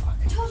 Oh fuck!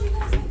 I told you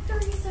guys like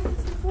 30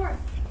 seconds before.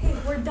 Hey,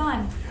 we're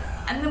done.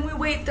 And then we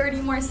wait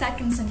 30 more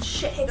seconds and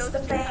shit hits the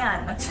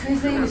fan. That's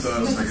crazy. You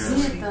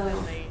see it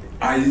though.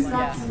 I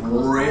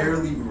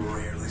rarely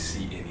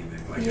see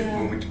anything. Like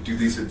when we do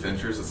these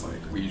adventures, it's like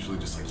we usually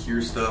just like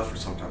hear stuff, or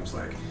sometimes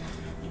like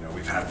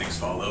we've had things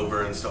fall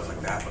over and stuff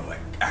like that. But like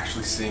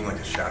actually seeing like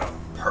a shadow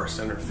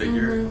person or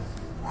figure,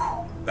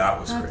 that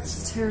was crazy.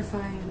 That's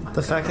terrifying.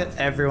 The fact that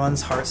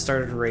everyone's heart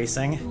started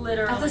racing,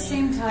 Literally. At the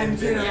same time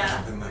too.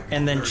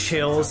 and then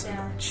chills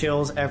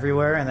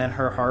everywhere, and then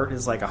her heart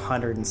is like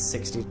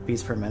 160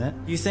 beats per minute.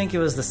 You think it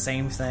was the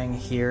same thing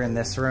here in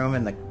this room,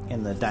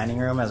 in the dining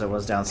room, as it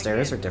was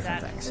downstairs, or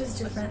different things? It was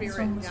different. This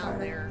one was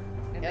harder.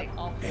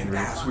 And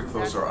as we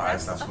close our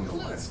eyes, that's when the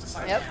lights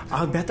decide. Yep.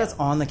 I bet that's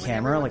on the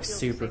camera, like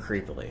super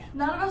creepily.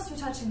 None of us were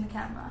touching the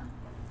camera.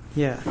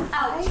 Yeah.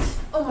 Ouch.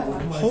 Oh my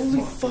god.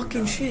 Holy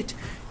fucking shit!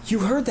 You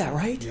heard that,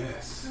 right?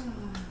 Yes.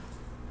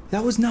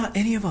 That was not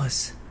any of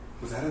us.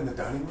 Was that in the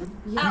dining room?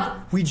 Yeah.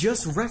 We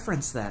just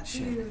referenced that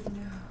shit. Dude,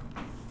 no.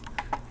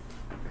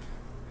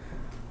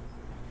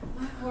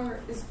 My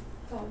heart is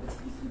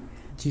palpitating.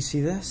 Do you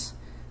see this?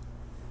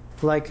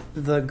 Like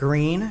the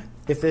green,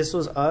 if this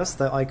was us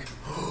that like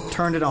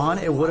turned it on,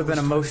 it would have been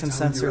a motion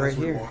sensor right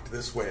here. We walked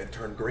this way, it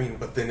turned green,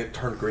 but then it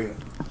turned green.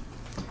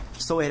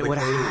 So it would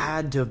have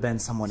had to have been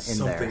someone in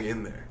there. Something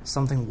in there.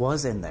 Something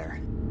was in there.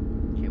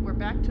 Okay, we're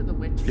back to the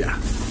witch. Yeah.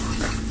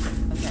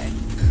 Okay.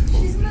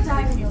 She's in the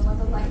dining room while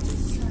the light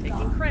just turned Taking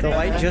on. credit. The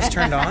light just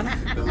turned on?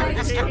 The light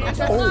just turned It's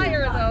on. a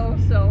liar though,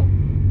 so.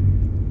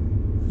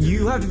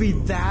 You have to be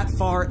that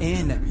far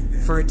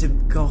in for it to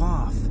go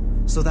off.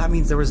 So that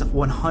means there was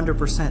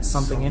 100%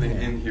 something in here.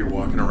 in here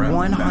walking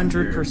around.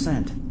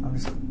 100%.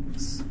 I'm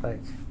just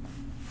like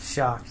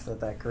shocked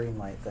that green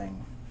light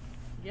thing.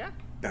 Yeah.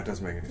 That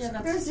doesn't make any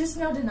sense. There's just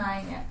no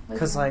denying it.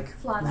 Because like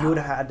flat you would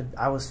out. have had to.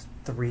 I was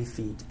 3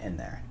 feet in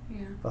there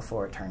Yeah.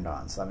 before it turned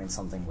on. So that means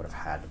something would have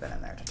had to been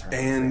in there to turn on the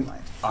And green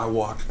light. I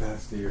walked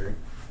past here,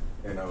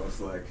 and I was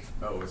like,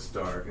 "Oh, it's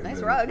dark." And Nice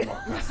then rug.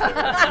 walked past there, and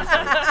it,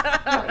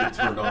 was like, it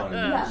turned on, and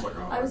Yeah. it was like,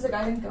 "Oh." I was like,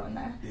 I didn't go in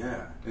there.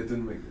 Yeah, it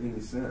didn't make any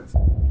sense.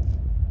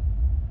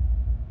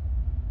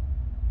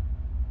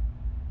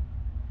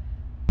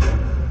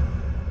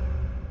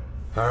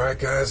 Alright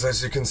guys,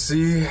 as you can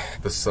see,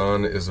 the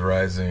sun is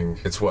rising.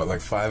 It's what,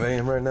 like 5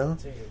 a.m. right now?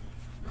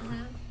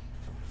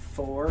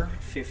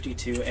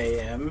 4:52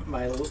 a.m.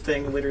 My little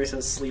thing literally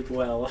says sleep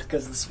well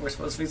because we're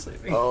supposed to be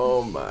sleeping.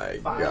 Oh my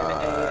 5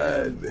 god.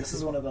 a.m. This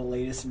is one of the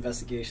latest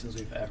investigations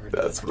we've ever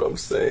done. That's what I'm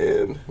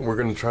saying. We're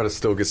gonna try to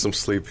still get some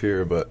sleep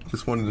here, but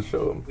just wanted to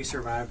show them. We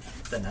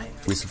survived the night.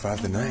 We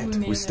survived the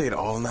night. We stayed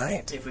all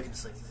night. If we can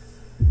sleep.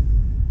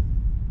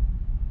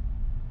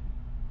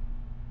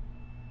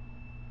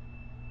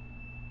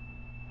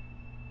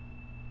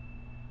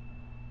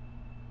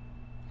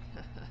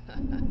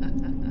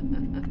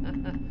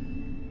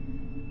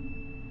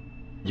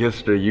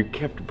 Yesterday, you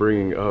kept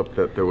bringing up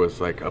that there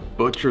was like a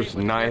butcher's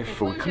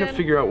knife. We couldn't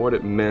figure out what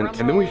it meant.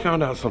 And then we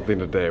found out something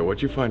today.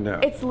 What'd you find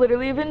out? It's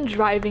literally been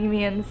driving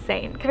me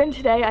insane. Even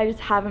today, I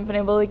just haven't been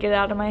able to get it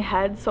out of my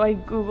head, so I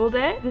googled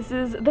it. This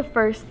is the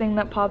first thing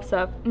that pops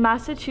up.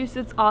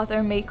 Massachusetts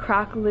author may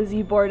crack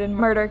Lizzy Borden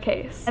murder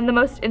case. And the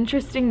most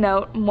interesting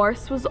note,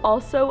 Morse was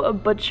also a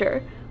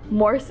butcher.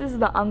 Morse is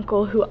the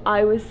uncle who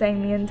I was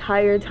saying the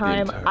entire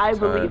time I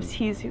believes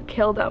he's who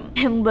killed him.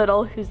 And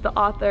Little, who's the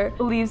author,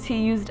 believes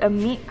he used a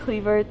meat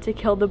cleaver to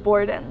kill the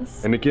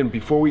Bordens. And again,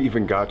 before we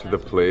even got to the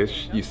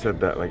place, you said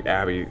that like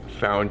Abby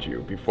found you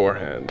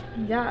beforehand.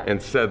 Yeah.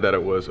 And said that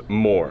it was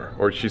more,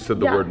 or she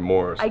said the word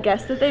more. I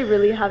guess that they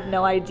really have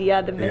no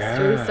idea. The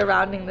mystery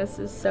surrounding this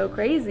is so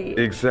crazy.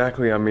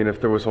 Exactly. I mean,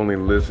 if there was only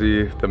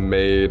Lizzy, the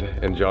maid,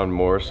 and John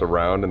Morse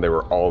around and they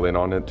were all in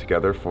on it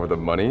together for the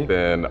money,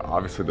 then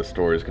obviously the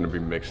story is going going to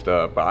be mixed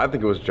up, but I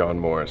think it was John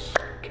Morris.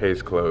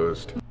 Case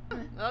closed.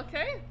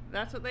 Okay,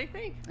 that's what they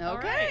think. All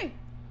Okay.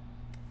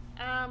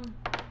 right.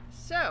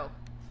 So,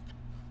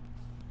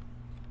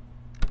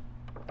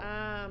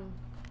 I'm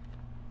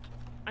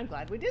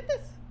glad we did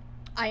this.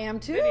 I am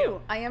too.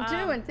 Video. I am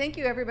too. And thank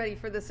you everybody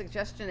for the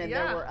suggestion. And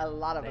Yeah, there were a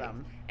lot of thanks.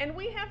 them. And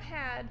we have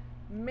had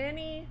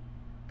many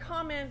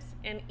comments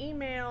and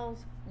emails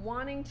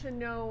wanting to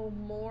know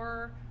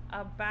more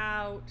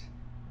about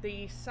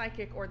the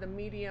psychic or the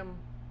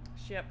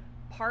mediumship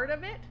part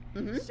of it.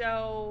 Mm-hmm.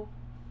 So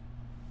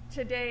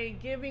today,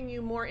 giving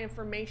you more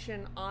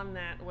information on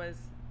that was,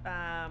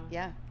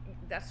 Yeah.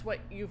 that's what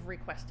you've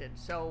requested.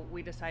 So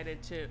we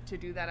decided to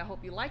do that. I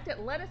hope you liked it.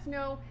 Let us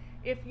know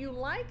if you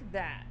like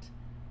that.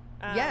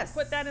 Yes.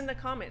 Put that in the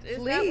comments.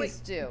 Is that Please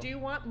what, do. Do you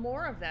want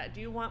more of that?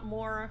 Do you want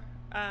more?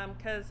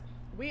 Because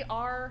we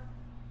are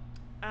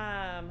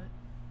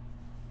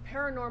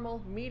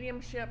paranormal,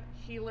 mediumship,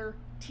 healer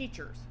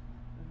teachers.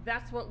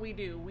 That's what we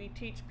do. We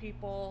teach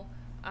people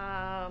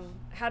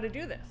how to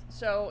do this.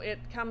 So it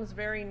comes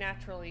very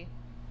naturally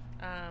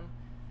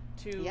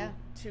to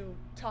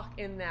talk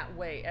in that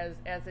way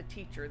as a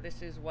teacher.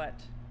 This is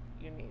what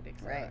you need,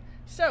 etc. Right.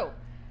 So,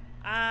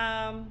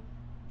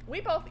 we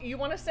both, you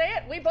want to say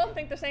it? We both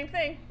think the same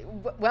thing.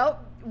 Well,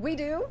 we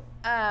do.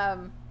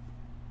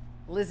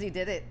 Lizzy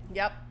did it.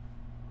 Yep,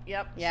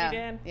 Yeah. she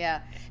did.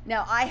 Yeah.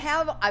 Now,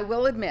 I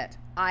will admit,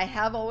 I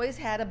have always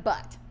had a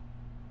but.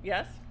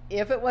 Yes.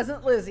 If it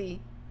wasn't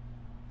Lizzy,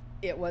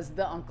 it was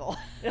the uncle.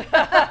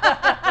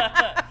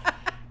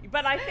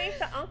 But I think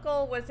the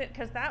uncle was it,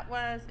 because that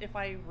was, if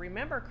I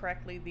remember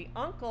correctly, the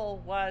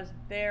uncle was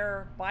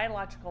their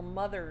biological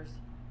mother's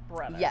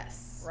brother.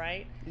 Yes.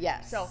 Right?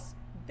 Yes. So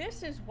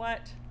this is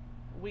what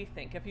we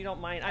think, if you don't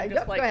mind. I'm Go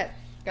just like, ahead.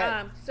 Go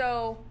ahead.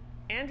 So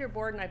Andrew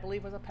Borden, I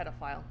believe, was a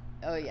pedophile.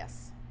 Oh,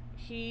 yes.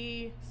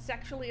 He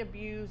sexually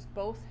abused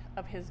both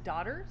of his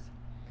daughters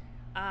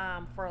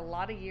for a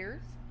lot of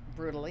years.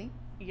 Brutally.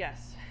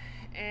 Yes.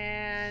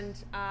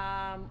 And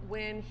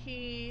when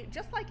he,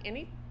 just like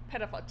any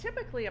pedophile,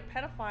 typically a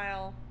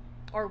pedophile,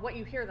 or what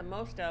you hear the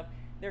most of,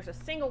 there's a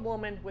single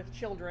woman with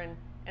children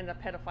and the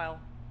pedophile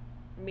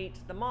meets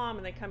the mom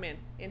and they come in.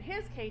 In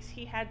his case,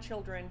 he had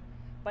children,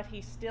 but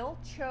he still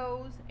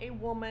chose a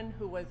woman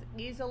who was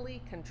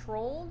easily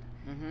controlled,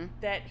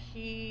 that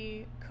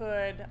he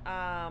could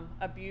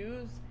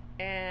abuse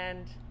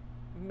and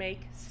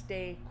make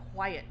stay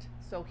quiet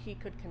so he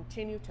could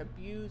continue to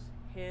abuse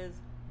his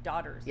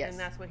daughters. Yes. And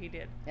that's what he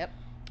did. Yep.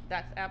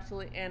 That's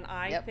absolutely, and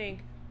I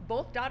think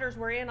both daughters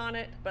were in on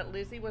it, but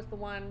Lizzy was the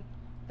one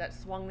that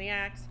swung the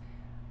axe.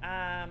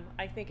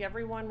 I think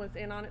everyone was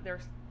in on it.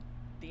 There's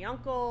the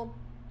uncle,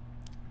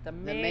 the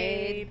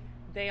maid.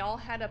 They all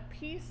had a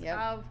piece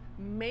of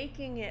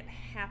making it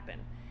happen.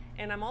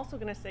 And I'm also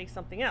going to say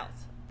something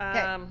else.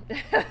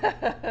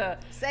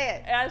 Say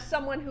it. As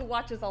someone who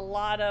watches a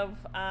lot of,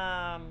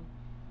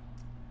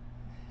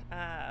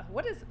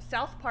 what is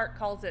South Park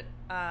calls it,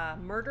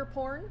 murder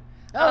porn.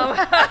 So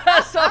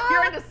if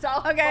you're into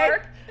South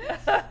Park,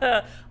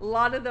 a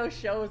lot of those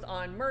shows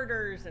on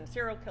murders and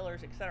serial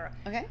killers, etc.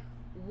 Okay.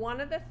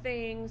 One of the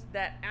things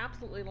that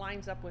absolutely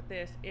lines up with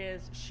this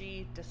is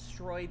she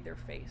destroyed their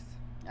face.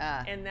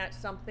 And that's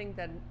something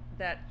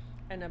that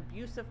an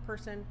abusive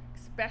person,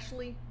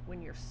 especially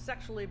when you're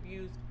sexually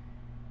abused,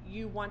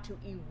 you want to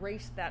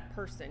erase that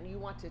person. You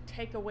want to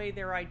take away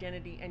their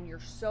identity, and you're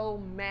so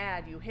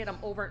mad. You hit them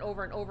over and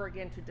over and over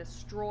again to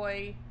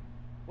destroy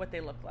what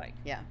they look like.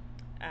 Yeah.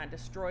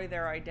 Destroy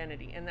their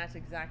identity. And that's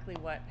exactly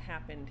what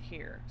happened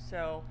here.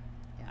 So,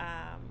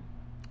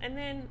 and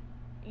then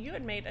you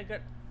had made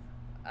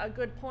a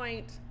good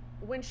point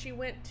when she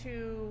went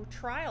to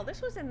trial.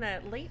 This was in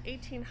the late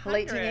 1800s.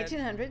 Late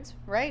 1800s,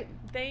 right?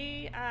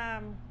 They,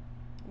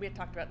 we had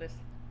talked about this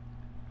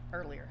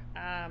earlier.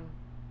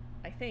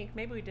 I think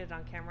maybe we did it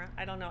on camera.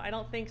 I don't know. I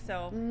don't think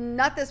so.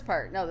 Not this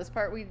part. No, this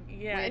part we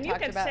and talked you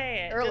can about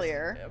say it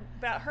earlier. just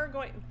about her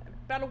going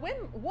about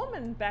a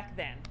woman back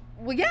then.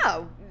 Well,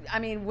 yeah. I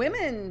mean,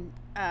 women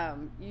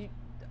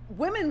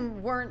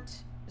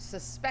woweren't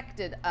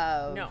suspected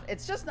of. No.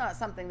 It's just not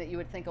something that you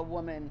would think a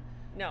woman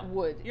No,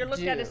 would you're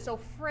looked do. at as so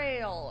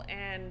frail,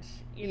 and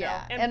you know,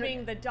 and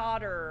being the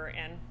daughter,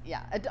 and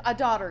a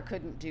daughter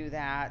couldn't do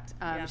that.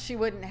 Yeah. She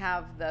wouldn't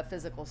have the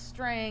physical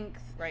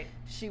strength. Right.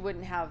 She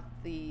wouldn't have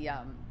the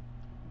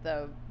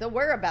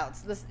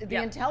whereabouts, the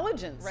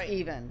intelligence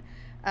even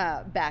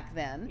back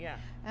then. Yeah.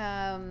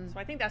 So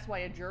I think that's why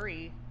a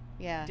jury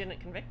didn't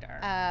convict her.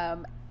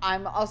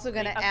 I'm also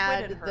going to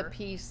add her. the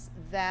piece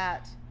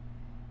that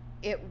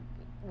it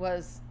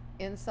was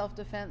in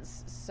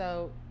self-defense,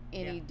 so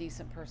any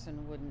decent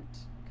person wouldn't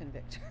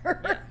convict her.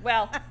 Yeah.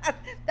 Well,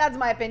 that's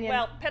my opinion.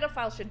 Well,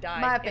 pedophiles should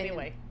die My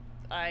opinion.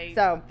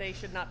 anyway. They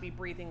should not be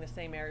breathing the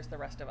same air as the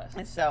rest of us.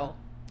 So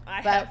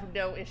I have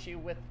no issue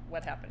with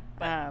what happened.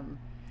 But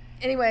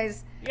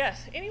anyways.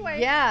 Yes.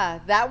 Anyway. Yeah,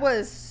 that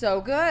was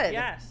so good.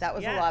 Yes. That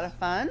was a lot of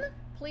fun.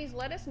 Please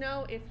let us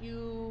know if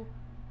you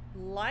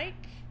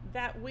like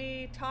that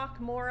we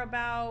talk more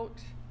about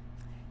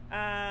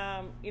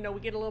You know, we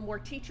get a little more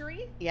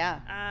teachery.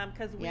 Yeah.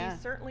 Because we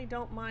certainly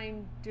don't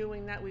mind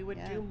doing that. We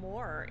would do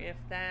more if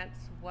that's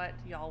what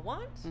y'all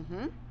want.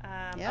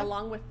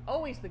 Along with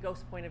always the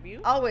ghost point of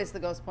view. Always the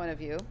ghost point of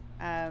view.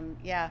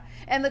 Yeah.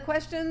 And the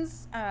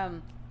questions,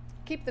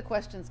 keep the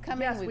questions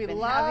coming. Yes, we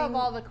love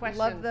all the questions.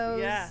 Love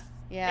those. Yes.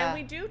 Yeah.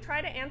 And we do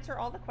try to answer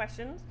all the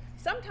questions.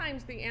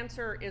 Sometimes the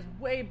answer is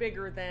way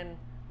bigger than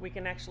we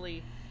can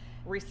actually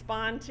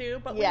respond to,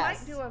 but we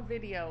might do a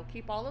video,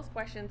 keep all those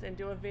questions and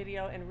do a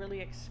video and really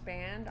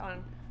expand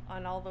on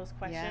all those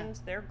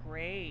questions. They're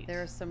great.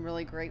 There are some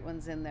really great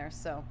ones in there.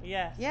 So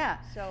yes. Yeah.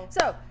 So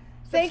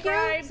thank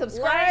you.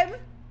 Subscribe.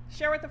 Like,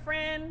 share with a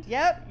friend.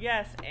 Yep.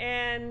 Yes.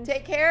 And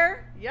take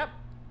care. Yep.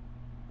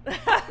 See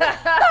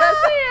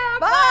ya.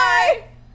 Bye.